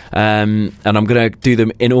things, and I'm going to do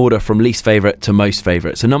them in order from least favourite to most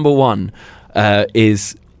favourite. So number 1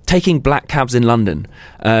 is taking black cabs in London.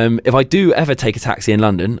 If I do ever take a taxi in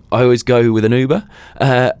London, I always go with an Uber,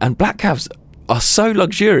 and black cabs are so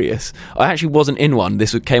luxurious. I actually wasn't in one.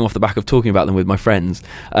 This came off the back of talking about them with my friends.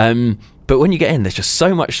 But when you get in, there's just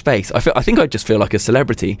so much space. I think I just feel like a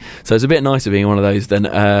celebrity. So it's a bit nicer being one of those than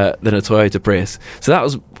a Toyota Prius. So that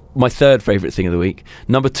was my 3rd favourite thing of the week.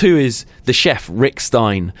 Number 2 is the chef, Rick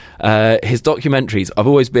Stein. His documentaries, I've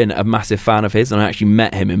always been a massive fan of his, and I actually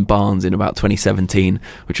met him in Barnes in about 2017,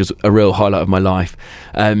 which was a real highlight of my life.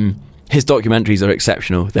 His documentaries are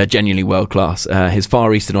exceptional. They're genuinely world class. His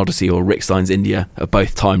Far Eastern Odyssey or Rick Stein's India are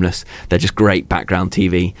both timeless. They're just great background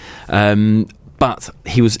TV. But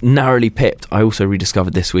he was narrowly pipped. I also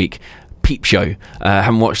rediscovered this week Peep Show. I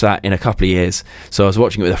haven't watched that in a couple of years. So I was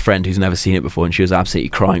watching it with a friend who's never seen it before, and she was absolutely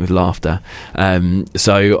crying with laughter.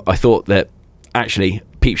 So I thought that actually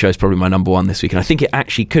Peep Show is probably my number 1 this week, and I think it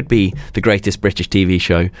actually could be the greatest British TV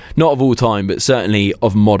show, not of all time, but certainly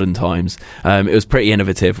of modern times. It was pretty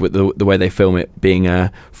innovative with the way they film it, being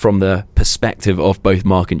from the perspective of both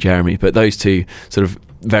Mark and Jeremy, but those two sort of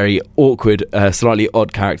very awkward, slightly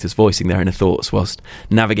odd characters voicing their inner thoughts whilst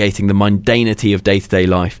navigating the mundanity of day-to-day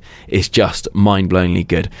life is just mind-blowingly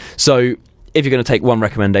good. So if you're going to take one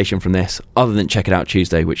recommendation from this, other than Check It Out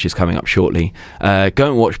Tuesday, which is coming up shortly, go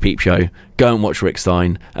and watch Peep Show, go and watch Rick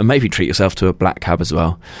Stein, and maybe treat yourself to a black cab as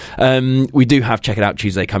well. We do have Check It Out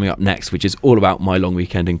Tuesday coming up next, which is all about my long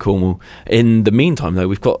weekend in Cornwall. In the meantime, though,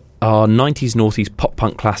 we've got our 90s Noughties Pop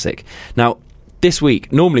Punk Classic. Now, this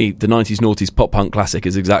week, normally the 90s Noughties Pop Punk Classic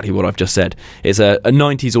is exactly what I've just said. It's a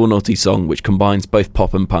 90s or noughties song which combines both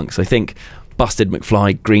pop and punk. So I think Busted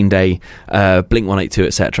McFly, Green Day, Blink-182,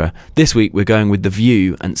 etc. This week we're going with The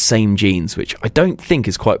View and Same Jeans, which I don't think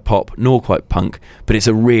is quite pop nor quite punk, but it's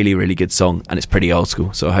a really, really good song and it's pretty old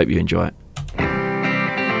school, so I hope you enjoy it.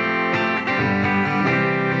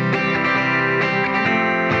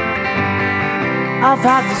 I've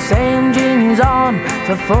had the same jeans on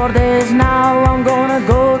for 4 days now. I'm gonna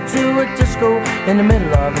go to a disco in the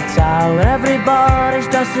middle of the town. Everybody's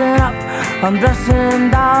dressing up, I'm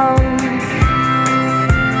dressing down.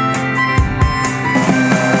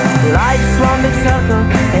 Life's one big circle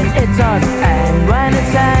and it does end. When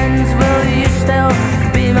it ends, will you still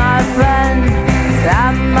be my friend?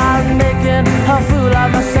 Am I making a fool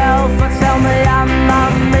of myself? Or tell me, am I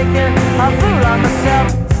making a fool of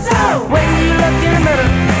myself? So, when you look in the mirror,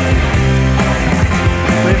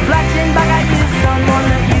 reflecting back at you, someone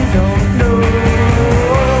that you don't know,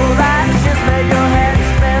 that's just made your head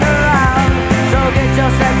spin around. So get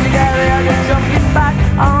yourself together and you're jumping back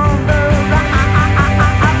on the ride.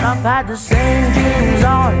 I've had the same jeans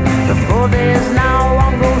on for 4 days now.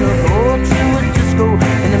 I'm gonna go to a disco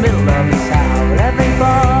in the middle of the town.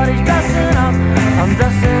 Everybody's dressing up, I'm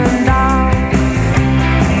dressing down.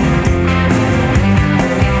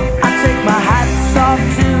 My hat's off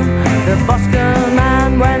The busker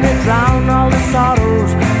man, when they drown all the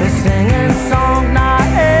sorrows, they're singing songs, not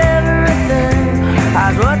everything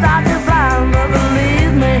has worked out to plan, but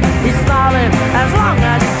believe me, he's smiling as long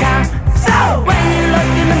as he can. So when you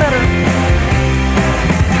look in the mirror,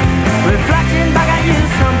 reflecting back at you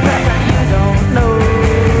some place that you don't know,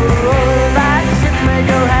 that shit's made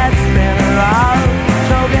your head spin around.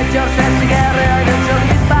 So get yourself together and jump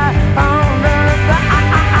you back on the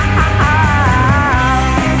ground.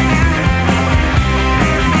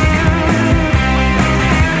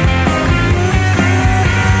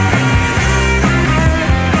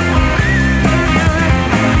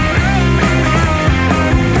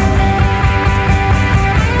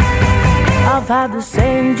 I've had the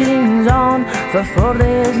same jeans on for 4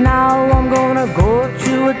 days now. I'm gonna go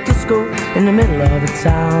to a disco in the middle of the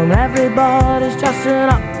town. Everybody's dressing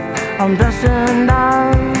up, I'm dressing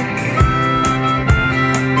down.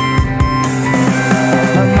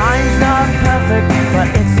 My mind's not perfect, but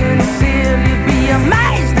it's sincere. You'd be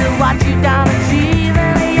amazed at what you don't achieve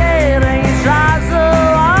in the end. And you try so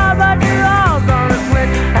hard, but your all's on a slit.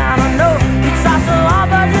 And I know you try so hard,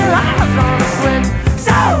 but your all's on a slit.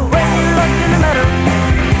 So when you look in the mirror,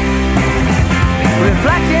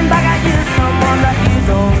 reflecting back at you someone that you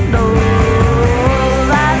don't know,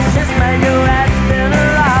 that's just made your head spin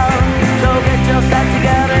around. So get yourself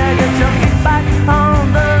together, get your feet back on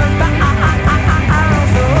the ground.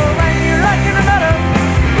 So when you look in the mirror,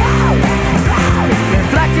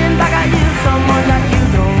 reflecting back at you someone that you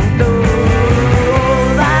don't know,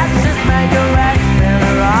 that's just made your head spin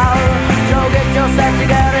around. So get yourself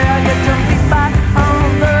together, get your feet back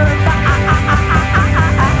on the ground.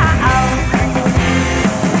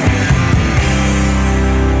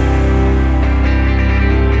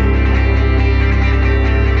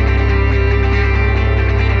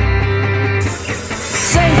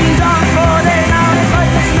 Same jeans on for a day now, if I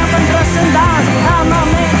listen up and dressing down, I'm not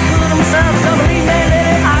made to fool myself, so believe me,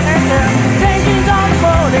 lady, I can tell. Same jeans on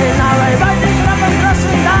for a day now, if I listen up and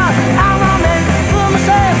dressing down, I'm not made to fool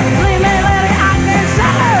myself, believe me, lady, I can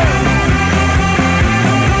tell.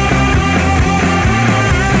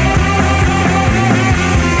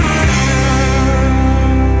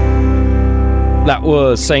 That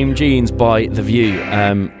was Same Jeans by The View.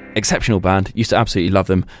 Exceptional band. Used to absolutely love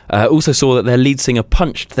them. Also saw that their lead singer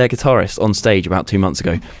punched their guitarist on stage about 2 months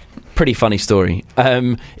ago. Pretty funny story.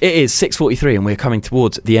 It is 6:43 and we're coming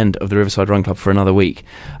towards the end of the Riverside Run Club for another week.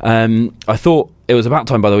 I thought it was about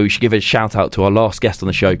time, by the way, we should give a shout out to our last guest on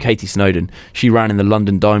the show, Katie Snowden. She ran in the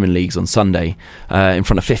London Diamond Leagues on Sunday in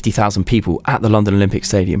front of 50,000 people at the London Olympic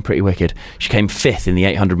Stadium. Pretty wicked. She came 5th in the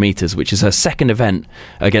 800 metres, which is her second event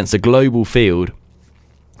against a global field.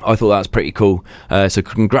 I thought that was pretty cool. So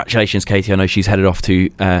congratulations, Katie. I know she's headed off to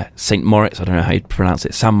St. Moritz, I don't know how you pronounce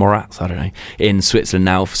it, St. Moritz, I don't know, in Switzerland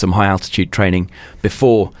now for some high altitude training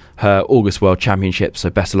before her August World Championships. So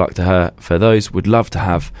best of luck to her for those. Would love to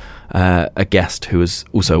have a guest who is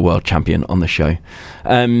also a world champion on the show.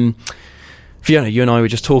 Fiona, you and I were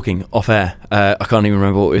just talking off air. I can't even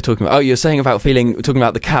remember what we were talking about. Oh, you were saying about talking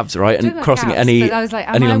about the cabs, right? And crossing cabs, any but I was like,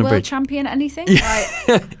 am I a world champion at anything?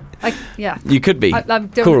 Yeah. You could be. I'm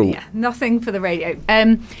doing, cool. Yeah, nothing for the radio.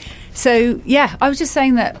 So, yeah, I was just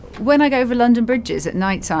saying that when I go over London bridges at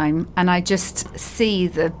night time and I just see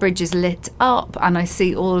the bridges lit up and I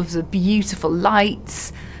see all of the beautiful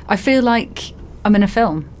lights, I feel like I'm in a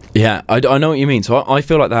film. Yeah, I know what you mean. So I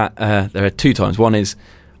feel like that. There are two times. One is,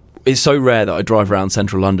 it's so rare that I drive around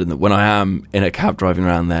central London that when I am in a cab driving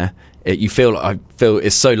around there, I feel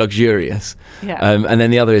it's so luxurious. Yeah. And then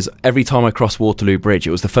the other is, every time I cross Waterloo Bridge,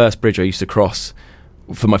 it was the first bridge I used to cross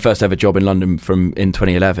for my first ever job in London in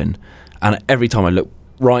 2011. And every time I look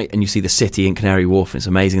right and you see the city in Canary Wharf, and it's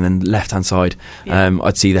amazing. And then left hand side,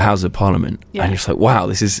 I'd see the Houses of Parliament, and you're just like, wow,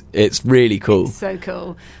 it's really cool. It's so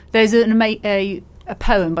cool. There's a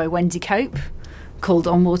poem by Wendy Cope called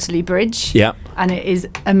On Waterloo Bridge. Yeah. And it is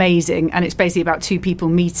amazing. And it's basically about two people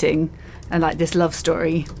meeting and like this love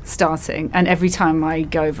story starting. And every time I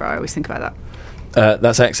go over, I always think about that.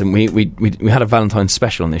 That's excellent. We had a Valentine's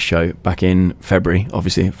special on this show back in February,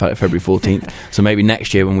 obviously February 14th. So maybe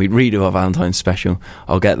next year when we redo our Valentine's special,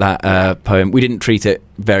 I'll get that poem. We didn't treat it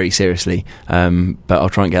very seriously, but I'll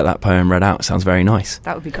try and get that poem read out. It sounds very nice.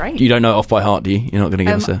 That would be great. You don't know it off by heart, do you? You're not going to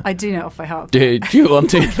give us a... I do know it off by heart. Do you want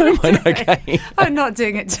to? Okay. I'm not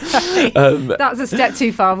doing it today. That's a step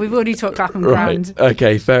too far. We've already talked Clapham Ground. Right.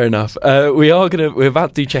 Okay, fair enough. We're about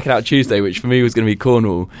to do Check It Out Tuesday, which for me was going to be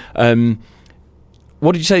Cornwall.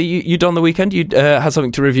 What did you say you done the weekend? You had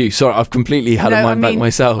something to review. Sorry, I've completely had a mind back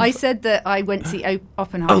myself. I said that I went to see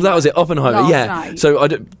Oppenheimer. Oh, that was it, Oppenheimer. Last yeah. night. So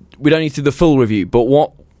we don't need to do the full review, but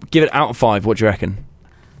give it out of 5. What do you reckon?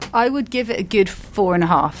 I would give it a good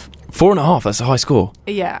 4.5. 4.5. That's a high score.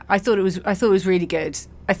 Yeah, I thought it was really good.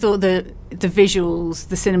 I thought the visuals,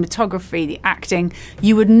 the cinematography, the acting.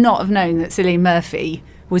 You would not have known that Cillian Murphy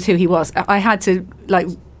was who he was. I had to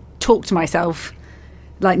talk to myself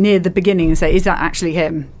near the beginning and say, "Is that actually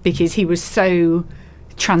him?" Because he was so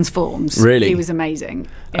transformed. Really, he was amazing.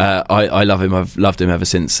 Yeah. I love him. I've loved him ever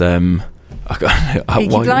since. Peaky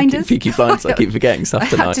Blinders. Peaky Blinders. I keep forgetting stuff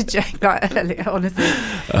tonight. I had to check that earlier, honestly.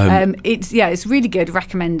 It's really good.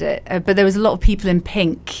 Recommend it. But there was a lot of people in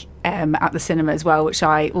pink at the cinema as well, which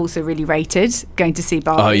I also really rated. Going to see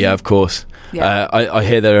Barbie. Oh yeah, of course. Yeah. I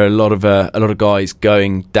hear there are a lot of guys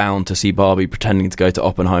going down to see Barbie, pretending to go to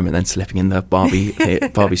Oppenheimer, and then slipping in the Barbie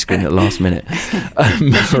screen at the last minute.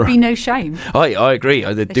 There should be no shame. I agree.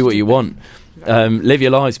 Do what you want. Live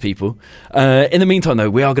your lives, people. In the meantime,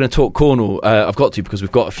 though, we are going to talk Cornwall. I've got to, because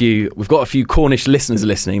we've got a few Cornish listeners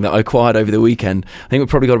listening that I acquired over the weekend. I think we've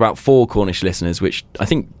probably got about 4 Cornish listeners, which I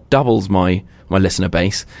think doubles my listener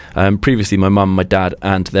base. Previously, my mum, my dad,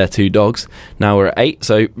 and their 2 dogs. Now we're at 8,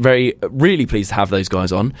 so really pleased to have those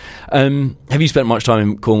guys on. Have you spent much time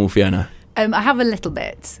in Cornwall, Fiona? I have a little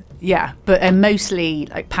bit, yeah, but mostly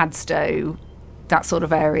Padstow, that sort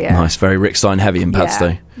of area. Nice, very Rick Stein heavy in Padstow.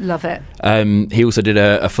 Yeah, love it. He also did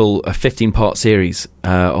a full 15-part series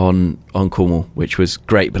on Cornwall, which was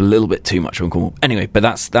great, but a little bit too much on Cornwall. Anyway, but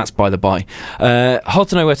that's by the by. Hard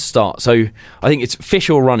to know where to start. So I think it's fish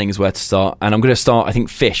or running is where to start, and I'm going to start, I think,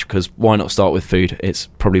 fish, because why not start with food? It's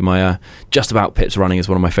probably my just about pips. Running is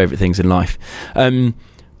one of my favourite things in life.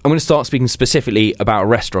 I'm going to start speaking specifically about a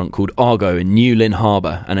restaurant called Argo in New Lynn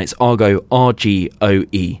Harbour, and it's Argo,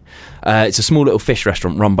 R-G-O-E. It's a small little fish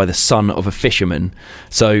restaurant run by the son of a fisherman.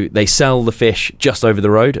 So they sell the fish just over the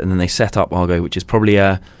road, and then they set up Argo, which is probably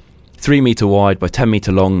a 3 metre wide by 10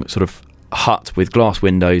 metre long sort of hut with glass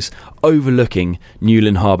windows overlooking New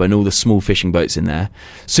Lynn Harbour and all the small fishing boats in there.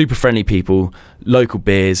 Super friendly people, local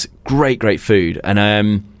beers, great food, and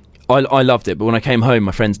I loved it. But when I came home,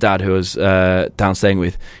 my friend's dad, who I was down staying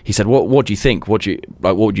with, he said, "What do you think? What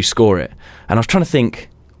would you score it?" And I was trying to think,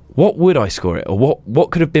 what would I score it, or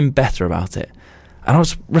what could have been better about it? And I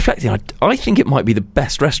was reflecting. I think it might be the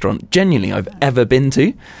best restaurant, genuinely, I've ever been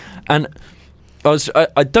to. And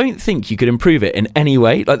I don't think you could improve it in any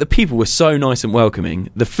way. The people were so nice and welcoming.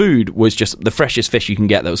 The food was just the freshest fish you can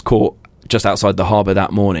get that was caught just outside the harbour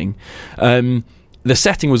that morning. The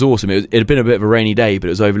setting was awesome. It had been a bit of a rainy day, but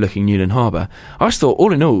it was overlooking New Lynn Harbour. I just thought,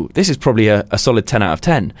 all in all, this is probably a solid 10 out of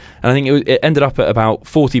 10. And I think it ended up at about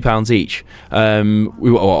 £40 each. I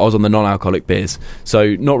was on the non-alcoholic beers,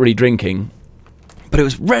 so not really drinking. But it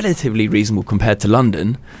was relatively reasonable compared to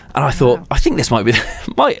London, and I thought, I think this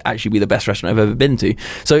might actually be the best restaurant I've ever been to.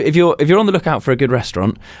 So if you're on the lookout for a good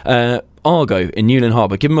restaurant, Argo in New Lynn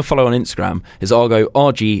Harbour, give them a follow on Instagram. It's Argo,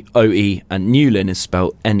 R-G-O-E, and New Lynn is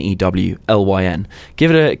spelled N-E-W-L-Y-N.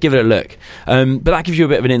 Give it a look. But that gives you a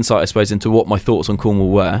bit of an insight, I suppose, into what my thoughts on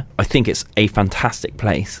Cornwall were. I think it's a fantastic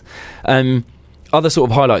place. Other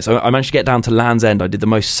sort of highlights, I managed to get down to Land's End. I did the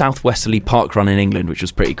most southwesterly park run in England, which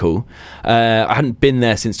was pretty cool. I hadn't been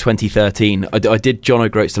there since 2013. I did John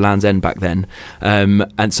O'Groats to Land's End back then.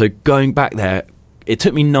 And so going back there, it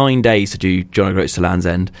took me 9 days to do John O'Groats to Land's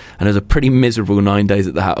End, and it was a pretty miserable 9 days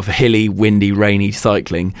at that of hilly, windy, rainy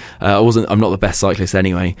cycling. I'm not the best cyclist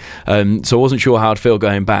anyway, so I wasn't sure how I'd feel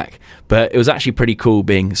going back. But it was actually pretty cool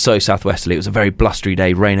being so southwesterly. It was a very blustery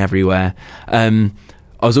day, rain everywhere.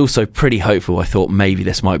 I was also pretty hopeful. I thought maybe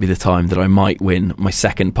this might be the time that I might win my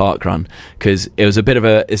second park run, because it's a bit of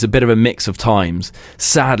a mix of times.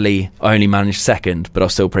 Sadly, I only managed second, but I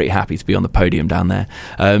was still pretty happy to be on the podium down there.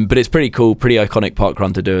 But it's pretty cool, pretty iconic park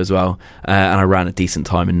run to do as well. And I ran a decent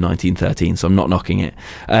time in 1913, so I'm not knocking it.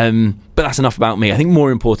 But that's enough about me. I think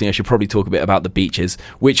more importantly, I should probably talk a bit about the beaches,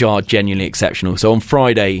 which are genuinely exceptional. So on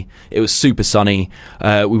Friday, it was super sunny.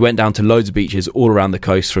 We went down to loads of beaches all around the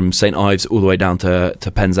coast, from St Ives all the way down to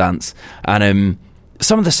Penzance. And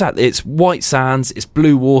some of it's white sands, it's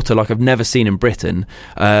blue water like I've never seen in Britain.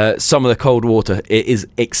 Some of the cold water, it is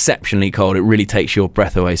exceptionally cold. It really takes your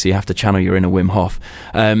breath away, so you have to channel your inner Wim Hof.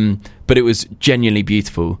 But it was genuinely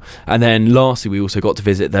beautiful. And then lastly, we also got to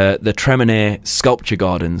visit the Tremenere Sculpture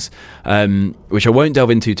Gardens, which I won't delve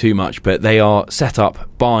into too much, but they are set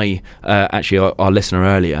up by actually our listener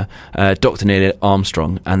earlier, Dr. Neil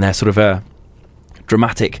Armstrong, and they're sort of a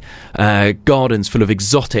dramatic gardens full of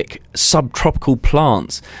exotic subtropical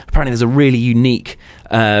plants. Apparently there's a really unique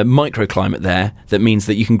microclimate there that means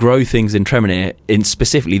that you can grow things in Tremere, in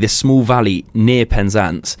specifically this small valley near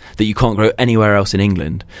Penzance, that you can't grow anywhere else in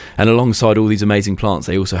England. And alongside all these amazing plants,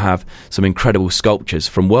 they also have some incredible sculptures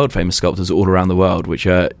from world famous sculptors all around the world, which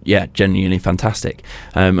are genuinely fantastic.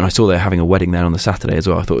 And I saw they're having a wedding there on the Saturday as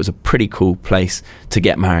well. I thought it was a pretty cool place to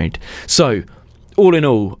get married. So all in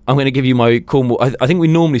all, I'm going to give you my Cornwall. I think we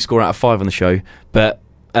normally score out of 5 on the show, but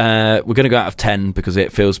we're going to go out of 10 because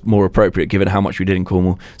it feels more appropriate given how much we did in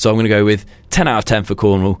Cornwall. So I'm going to go with 10 out of 10 for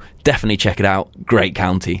Cornwall. Definitely check it out. Great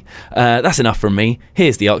county. That's enough from me.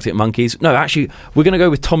 Here's the Arctic Monkeys. No, actually, we're going to go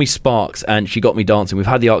with Tommy Sparks and She Got Me Dancing. We've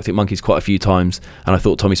had the Arctic Monkeys quite a few times, and I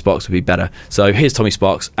thought Tommy Sparks would be better. So here's Tommy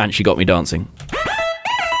Sparks and She Got Me Dancing.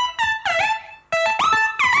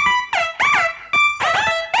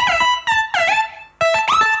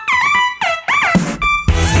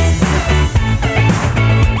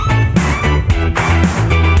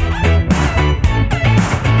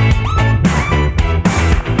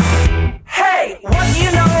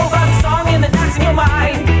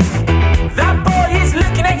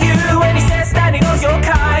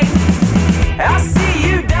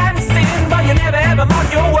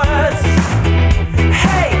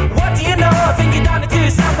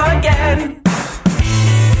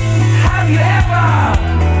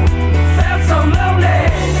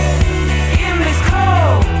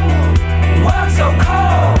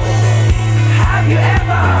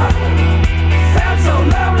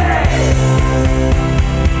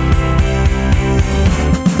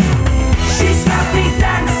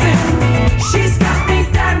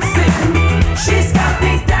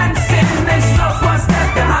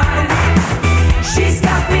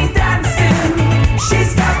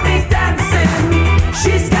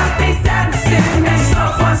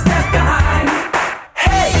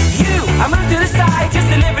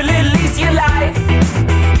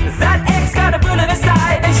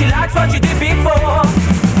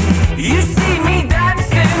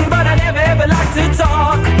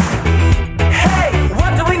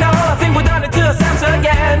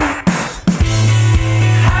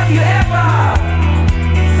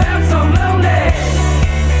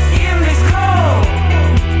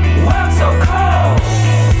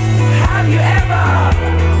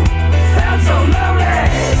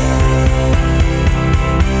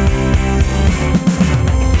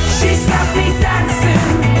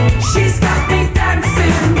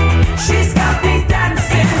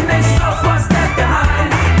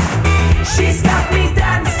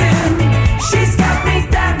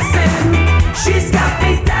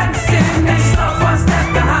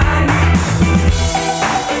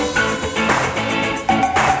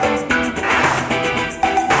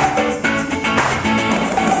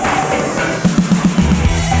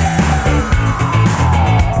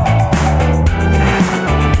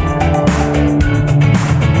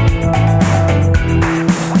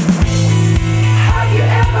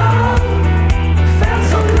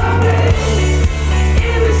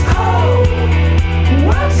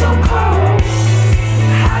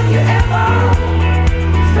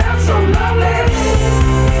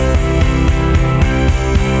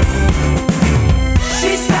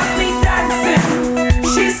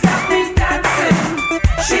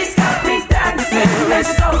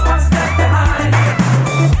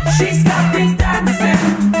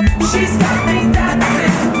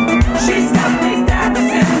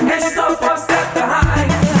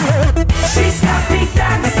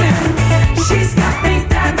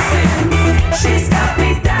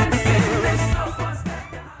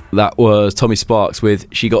 That was Tommy Sparks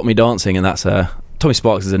with She Got Me Dancing, and that's Tommy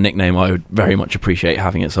Sparks is a nickname I would very much appreciate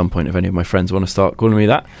having at some point if any of my friends want to start calling me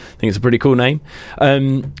that. I think it's a pretty cool name.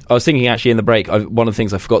 I was thinking actually in the break, one of the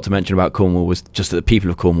things I forgot to mention about Cornwall was just that the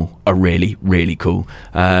people of Cornwall are really, really cool.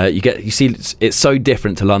 You see it's so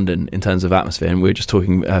different to London in terms of atmosphere, and we were just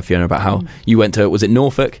talking, Fiona, about how you went to, was it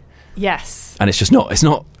Norfolk? Yes. And it's not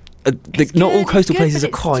all coastal places are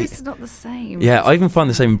quite... It's just not the same. Yeah, I even find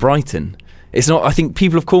the same in Brighton. It's not. I think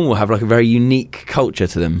people of Cornwall have like a very unique culture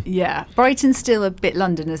to them. Yeah, Brighton's still a bit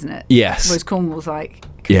London, isn't it? Yes. Whereas Cornwall's like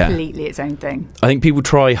completely its own thing. I think people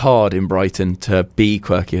try hard in Brighton to be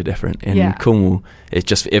quirky or different. In Cornwall,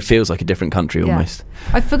 it feels like a different country almost.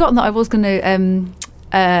 I've forgotten that I was going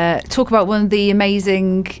to talk about one of the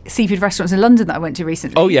amazing seafood restaurants in London that I went to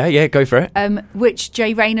recently. Oh yeah, go for it. Which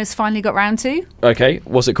Jay Rayner's finally got round to. Okay,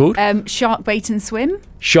 what's it called? Shark Bait and Swim.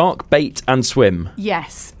 Shark Bait and Swim.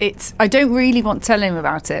 Yes, I don't really want to tell him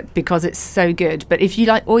about it because it's so good, but if you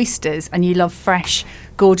like oysters and you love fresh,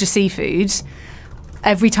 gorgeous seafood,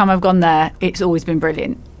 every time I've gone there, it's always been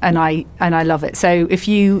brilliant. and I love it. So if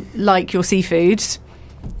you like your seafood,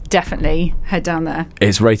 definitely head down there.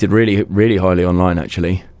 It's rated really, really highly online,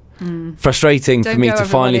 actually. Frustrating Don't for me go, to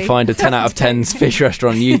finally everybody. find a 10 out of 10 fish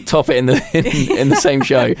restaurant. You top it in the same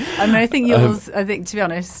show. I mean, I think yours, I think, to be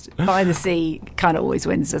honest, by the sea kind of always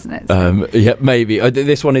wins, doesn't it? Yeah, maybe.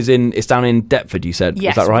 This one it's down in Deptford, you said.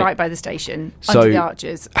 Yes, is that right? by the station, So, under the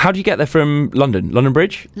arches. How do you get there from London? London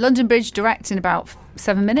Bridge? London Bridge direct in about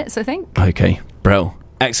 7 minutes, I think. Okay, brill.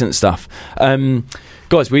 Excellent stuff.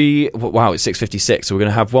 Guys, it's 6:56, so we're going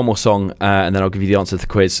to have one more song, and then I'll give you the answer to the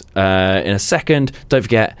quiz in a second. Don't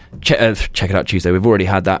forget, check it out Tuesday. We've already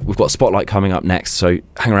had that. We've got Spotlight coming up next, so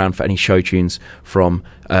hang around for any show tunes from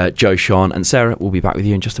Joe, Sean and Sarah. We'll be back with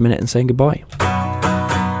you in just a minute and saying goodbye.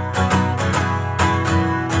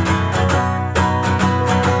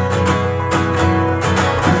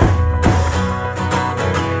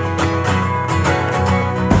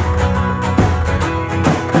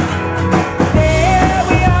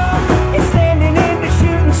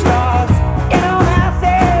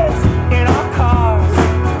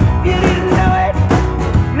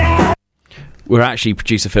 We're actually,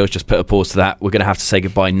 producer Phil's just put a pause to that. We're going to have to say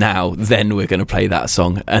goodbye now. Then we're going to play that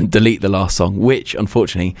song and delete the last song, which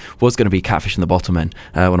unfortunately was going to be Catfish and the Bottlemen,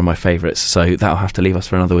 one of my favourites. So that'll have to leave us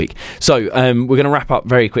for another week. So we're going to wrap up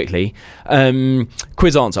very quickly.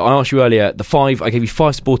 Quiz answer. I asked you earlier, I gave you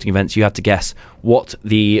 5 sporting events. You had to guess what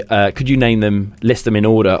could you name them, list them in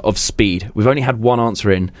order of speed. We've only had one answer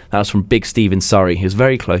in. That was from Big Steve in Surrey. He was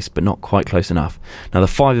very close, but not quite close enough. Now, the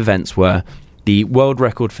 5 events were the world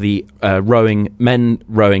record for the 8 men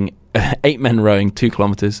rowing 2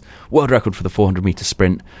 kilometres, world record for the 400 metre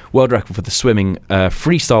sprint, world record for the swimming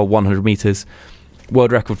freestyle 100 metres,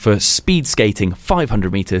 world record for speed skating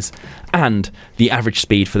 500 metres, and the average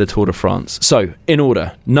speed for the Tour de France. So, in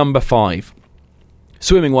order, number 5,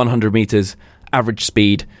 swimming 100 metres, average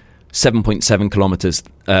speed 7.7 kilometres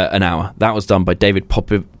an hour. That was done by David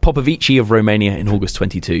Popovici of Romania in August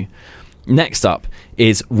 22. Next up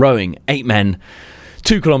is rowing, 8 men,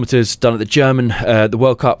 2 kilometres, done at the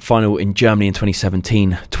World Cup final in Germany in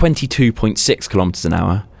 2017, 22.6 kilometres an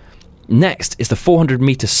hour. Next is the 400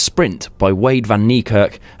 metre sprint by Wade van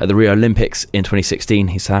Niekerk at the Rio Olympics in 2016.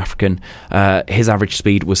 He's South African. His average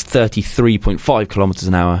speed was 33.5 kilometres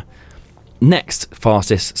an hour. Next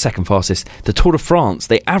fastest, second fastest, the Tour de France.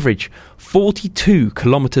 They average 42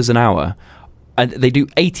 kilometres an hour. And they do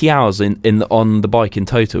 80 hours on the bike in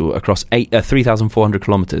total across 3,400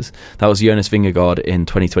 kilometres. That was Jonas Vingegaard in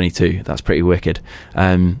 2022. That's pretty wicked.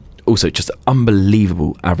 Also, just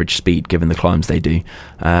unbelievable average speed given the climbs they do.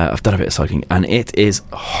 I've done a bit of cycling, and it is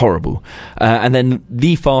horrible. And then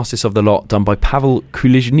the fastest of the lot, done by Pavel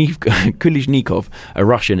Kulizhnikov, a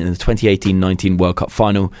Russian, in the 2018-19 World Cup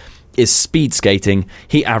final, is speed skating.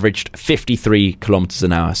 He averaged 53 kilometres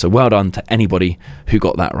an hour. So well done to anybody who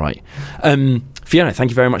got that right. Fiona, thank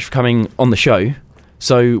you very much for coming on the show.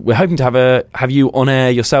 So we're hoping to have you on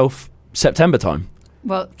air yourself September time.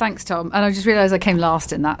 Well, thanks, Tom. And I just realised I came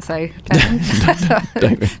last in that, so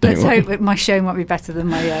don't let's worry. hope that my show might be better than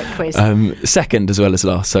my quiz. Second as well as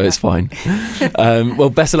last, so it's fine. Well,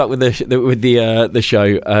 best of luck with the show.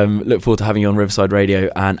 Look forward to having you on Riverside Radio,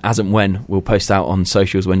 and as and when we'll post out on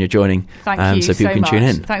socials when you're joining, Thank you so people can much. tune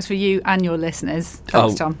in. Thanks for you and your listeners.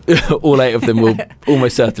 Thanks, Tom. All 8 of them will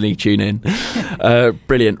almost certainly tune in.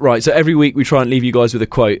 Brilliant. Right, so every week we try and leave you guys with a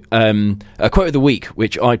quote of the week,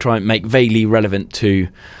 which I try and make vaguely relevant to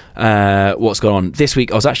what's gone on. This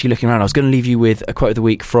week I was actually looking around. I was going to leave you with a quote of the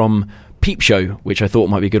week from Peep Show, which I thought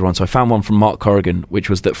might be a good one. So I found one from Mark Corrigan, which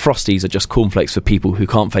was that Frosties are just cornflakes for people who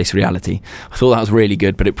can't face reality. I thought that was really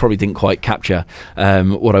good, but it probably didn't quite capture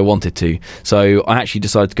what I wanted to. So I actually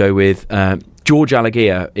decided to go with George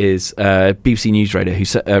Alagia is a BBC News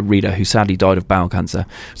reader who sadly died of bowel cancer.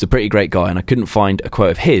 He's a pretty great guy, and I couldn't find a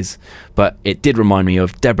quote of his, but it did remind me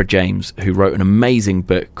of Deborah James, who wrote an amazing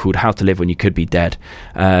book called How to Live When You Could Be Dead,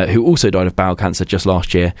 who also died of bowel cancer just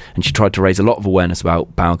last year, and she tried to raise a lot of awareness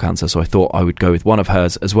about bowel cancer, so I thought I would go with one of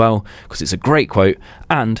hers as well, because it's a great quote,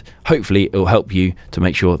 and hopefully it will help you to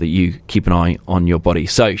make sure that you keep an eye on your body.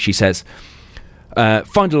 So she says,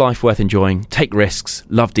 find a life worth enjoying, take risks,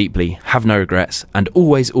 love deeply, have no regrets, and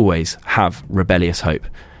always, always have rebellious hope.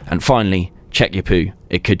 And finally, check your poo.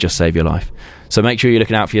 It could just save your life. So make sure you're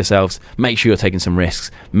looking out for yourselves, make sure you're taking some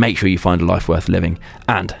risks, make sure you find a life worth living,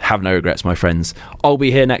 and have no regrets, my friends. I'll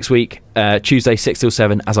be here next week, Tuesday 6 till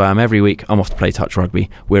 7, as I am every week. I'm off to play touch rugby.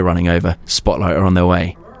 We're running over. Spotlight are on their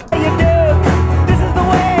way.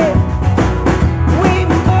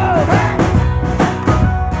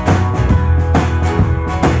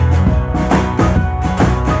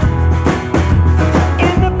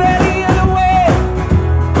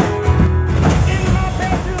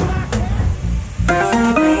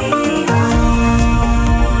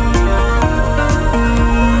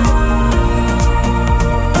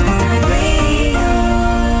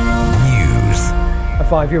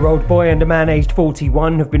 5-year-old boy and a man aged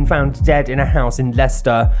 41 have been found dead in a house in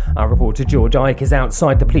Leicester. Our reporter George Ike is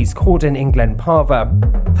outside the police cordon in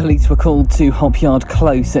Glenparva. Police were called to Hop Yard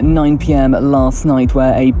Close at 9 p.m. last night,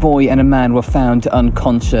 where a boy and a man were found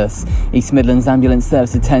unconscious. East Midlands Ambulance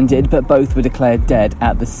Service attended, but both were declared dead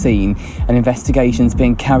at the scene. An investigation's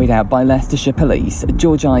being carried out by Leicestershire Police.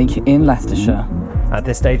 George Ike in Leicestershire. At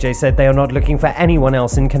this stage, they said they are not looking for anyone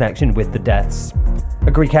else in connection with the deaths. A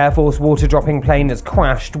Greek Air Force water-dropping plane has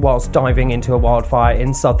crashed whilst diving into a wildfire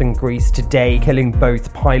in southern Greece today, killing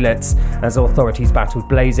both pilots as authorities battled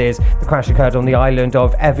blazes. The crash occurred on the island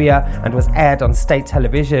of Evia and was aired on state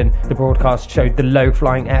television. The broadcast showed the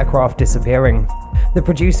low-flying aircraft disappearing. The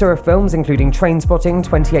producer of films including Trainspotting,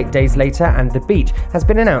 28 Days Later and The Beach has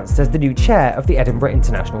been announced as the new chair of the Edinburgh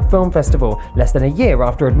International Film Festival, less than a year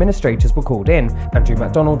after administrators were called in. Andrew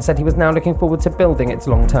MacDonald said he was now looking forward to building its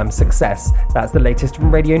long-term success. That's the latest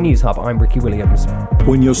from Radio News Hub. I'm Ricky Williams.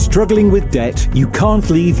 When you're struggling with debt, you can't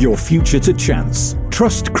leave your future to chance.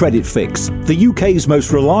 Trust Credit Fix, the UK's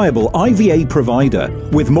most reliable IVA provider.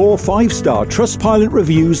 With more 5-star Trustpilot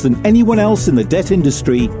reviews than anyone else in the debt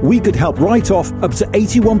industry, we could help write off up to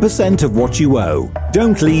 81% of what you owe.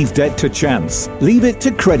 Don't leave debt to chance. Leave it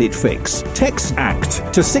to Credit Fix. Text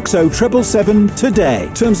ACT to 60777 today.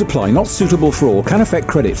 Terms apply. Not suitable for all. Can affect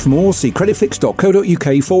credit. For more, see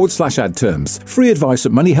creditfix.co.uk/ad terms. Free advice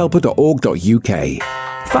at moneyhelper.org.uk.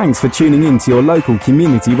 Thanks for tuning in to your local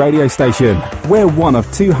community radio station. We're one of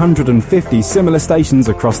 250 similar stations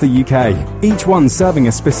across the UK, each one serving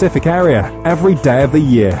a specific area every day of the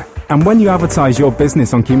year. And when you advertise your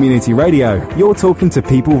business on community radio, you're talking to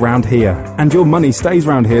people round here, and your money stays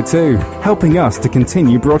round here too, helping us to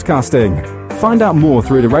continue broadcasting. Find out more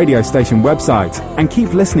through the radio station website and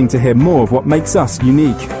keep listening to hear more of what makes us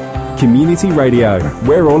unique. Community Radio,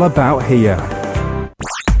 we're all about here.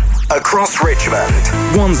 Across Richmond,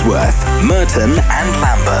 Wandsworth, Merton and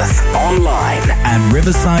Lambeth. Online at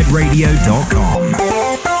riversideradio.com.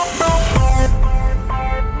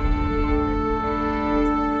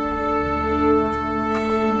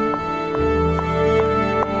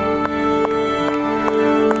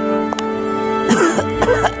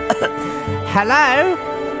 Hello?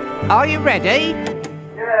 Are you ready?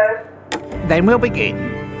 Yes. Then we'll begin.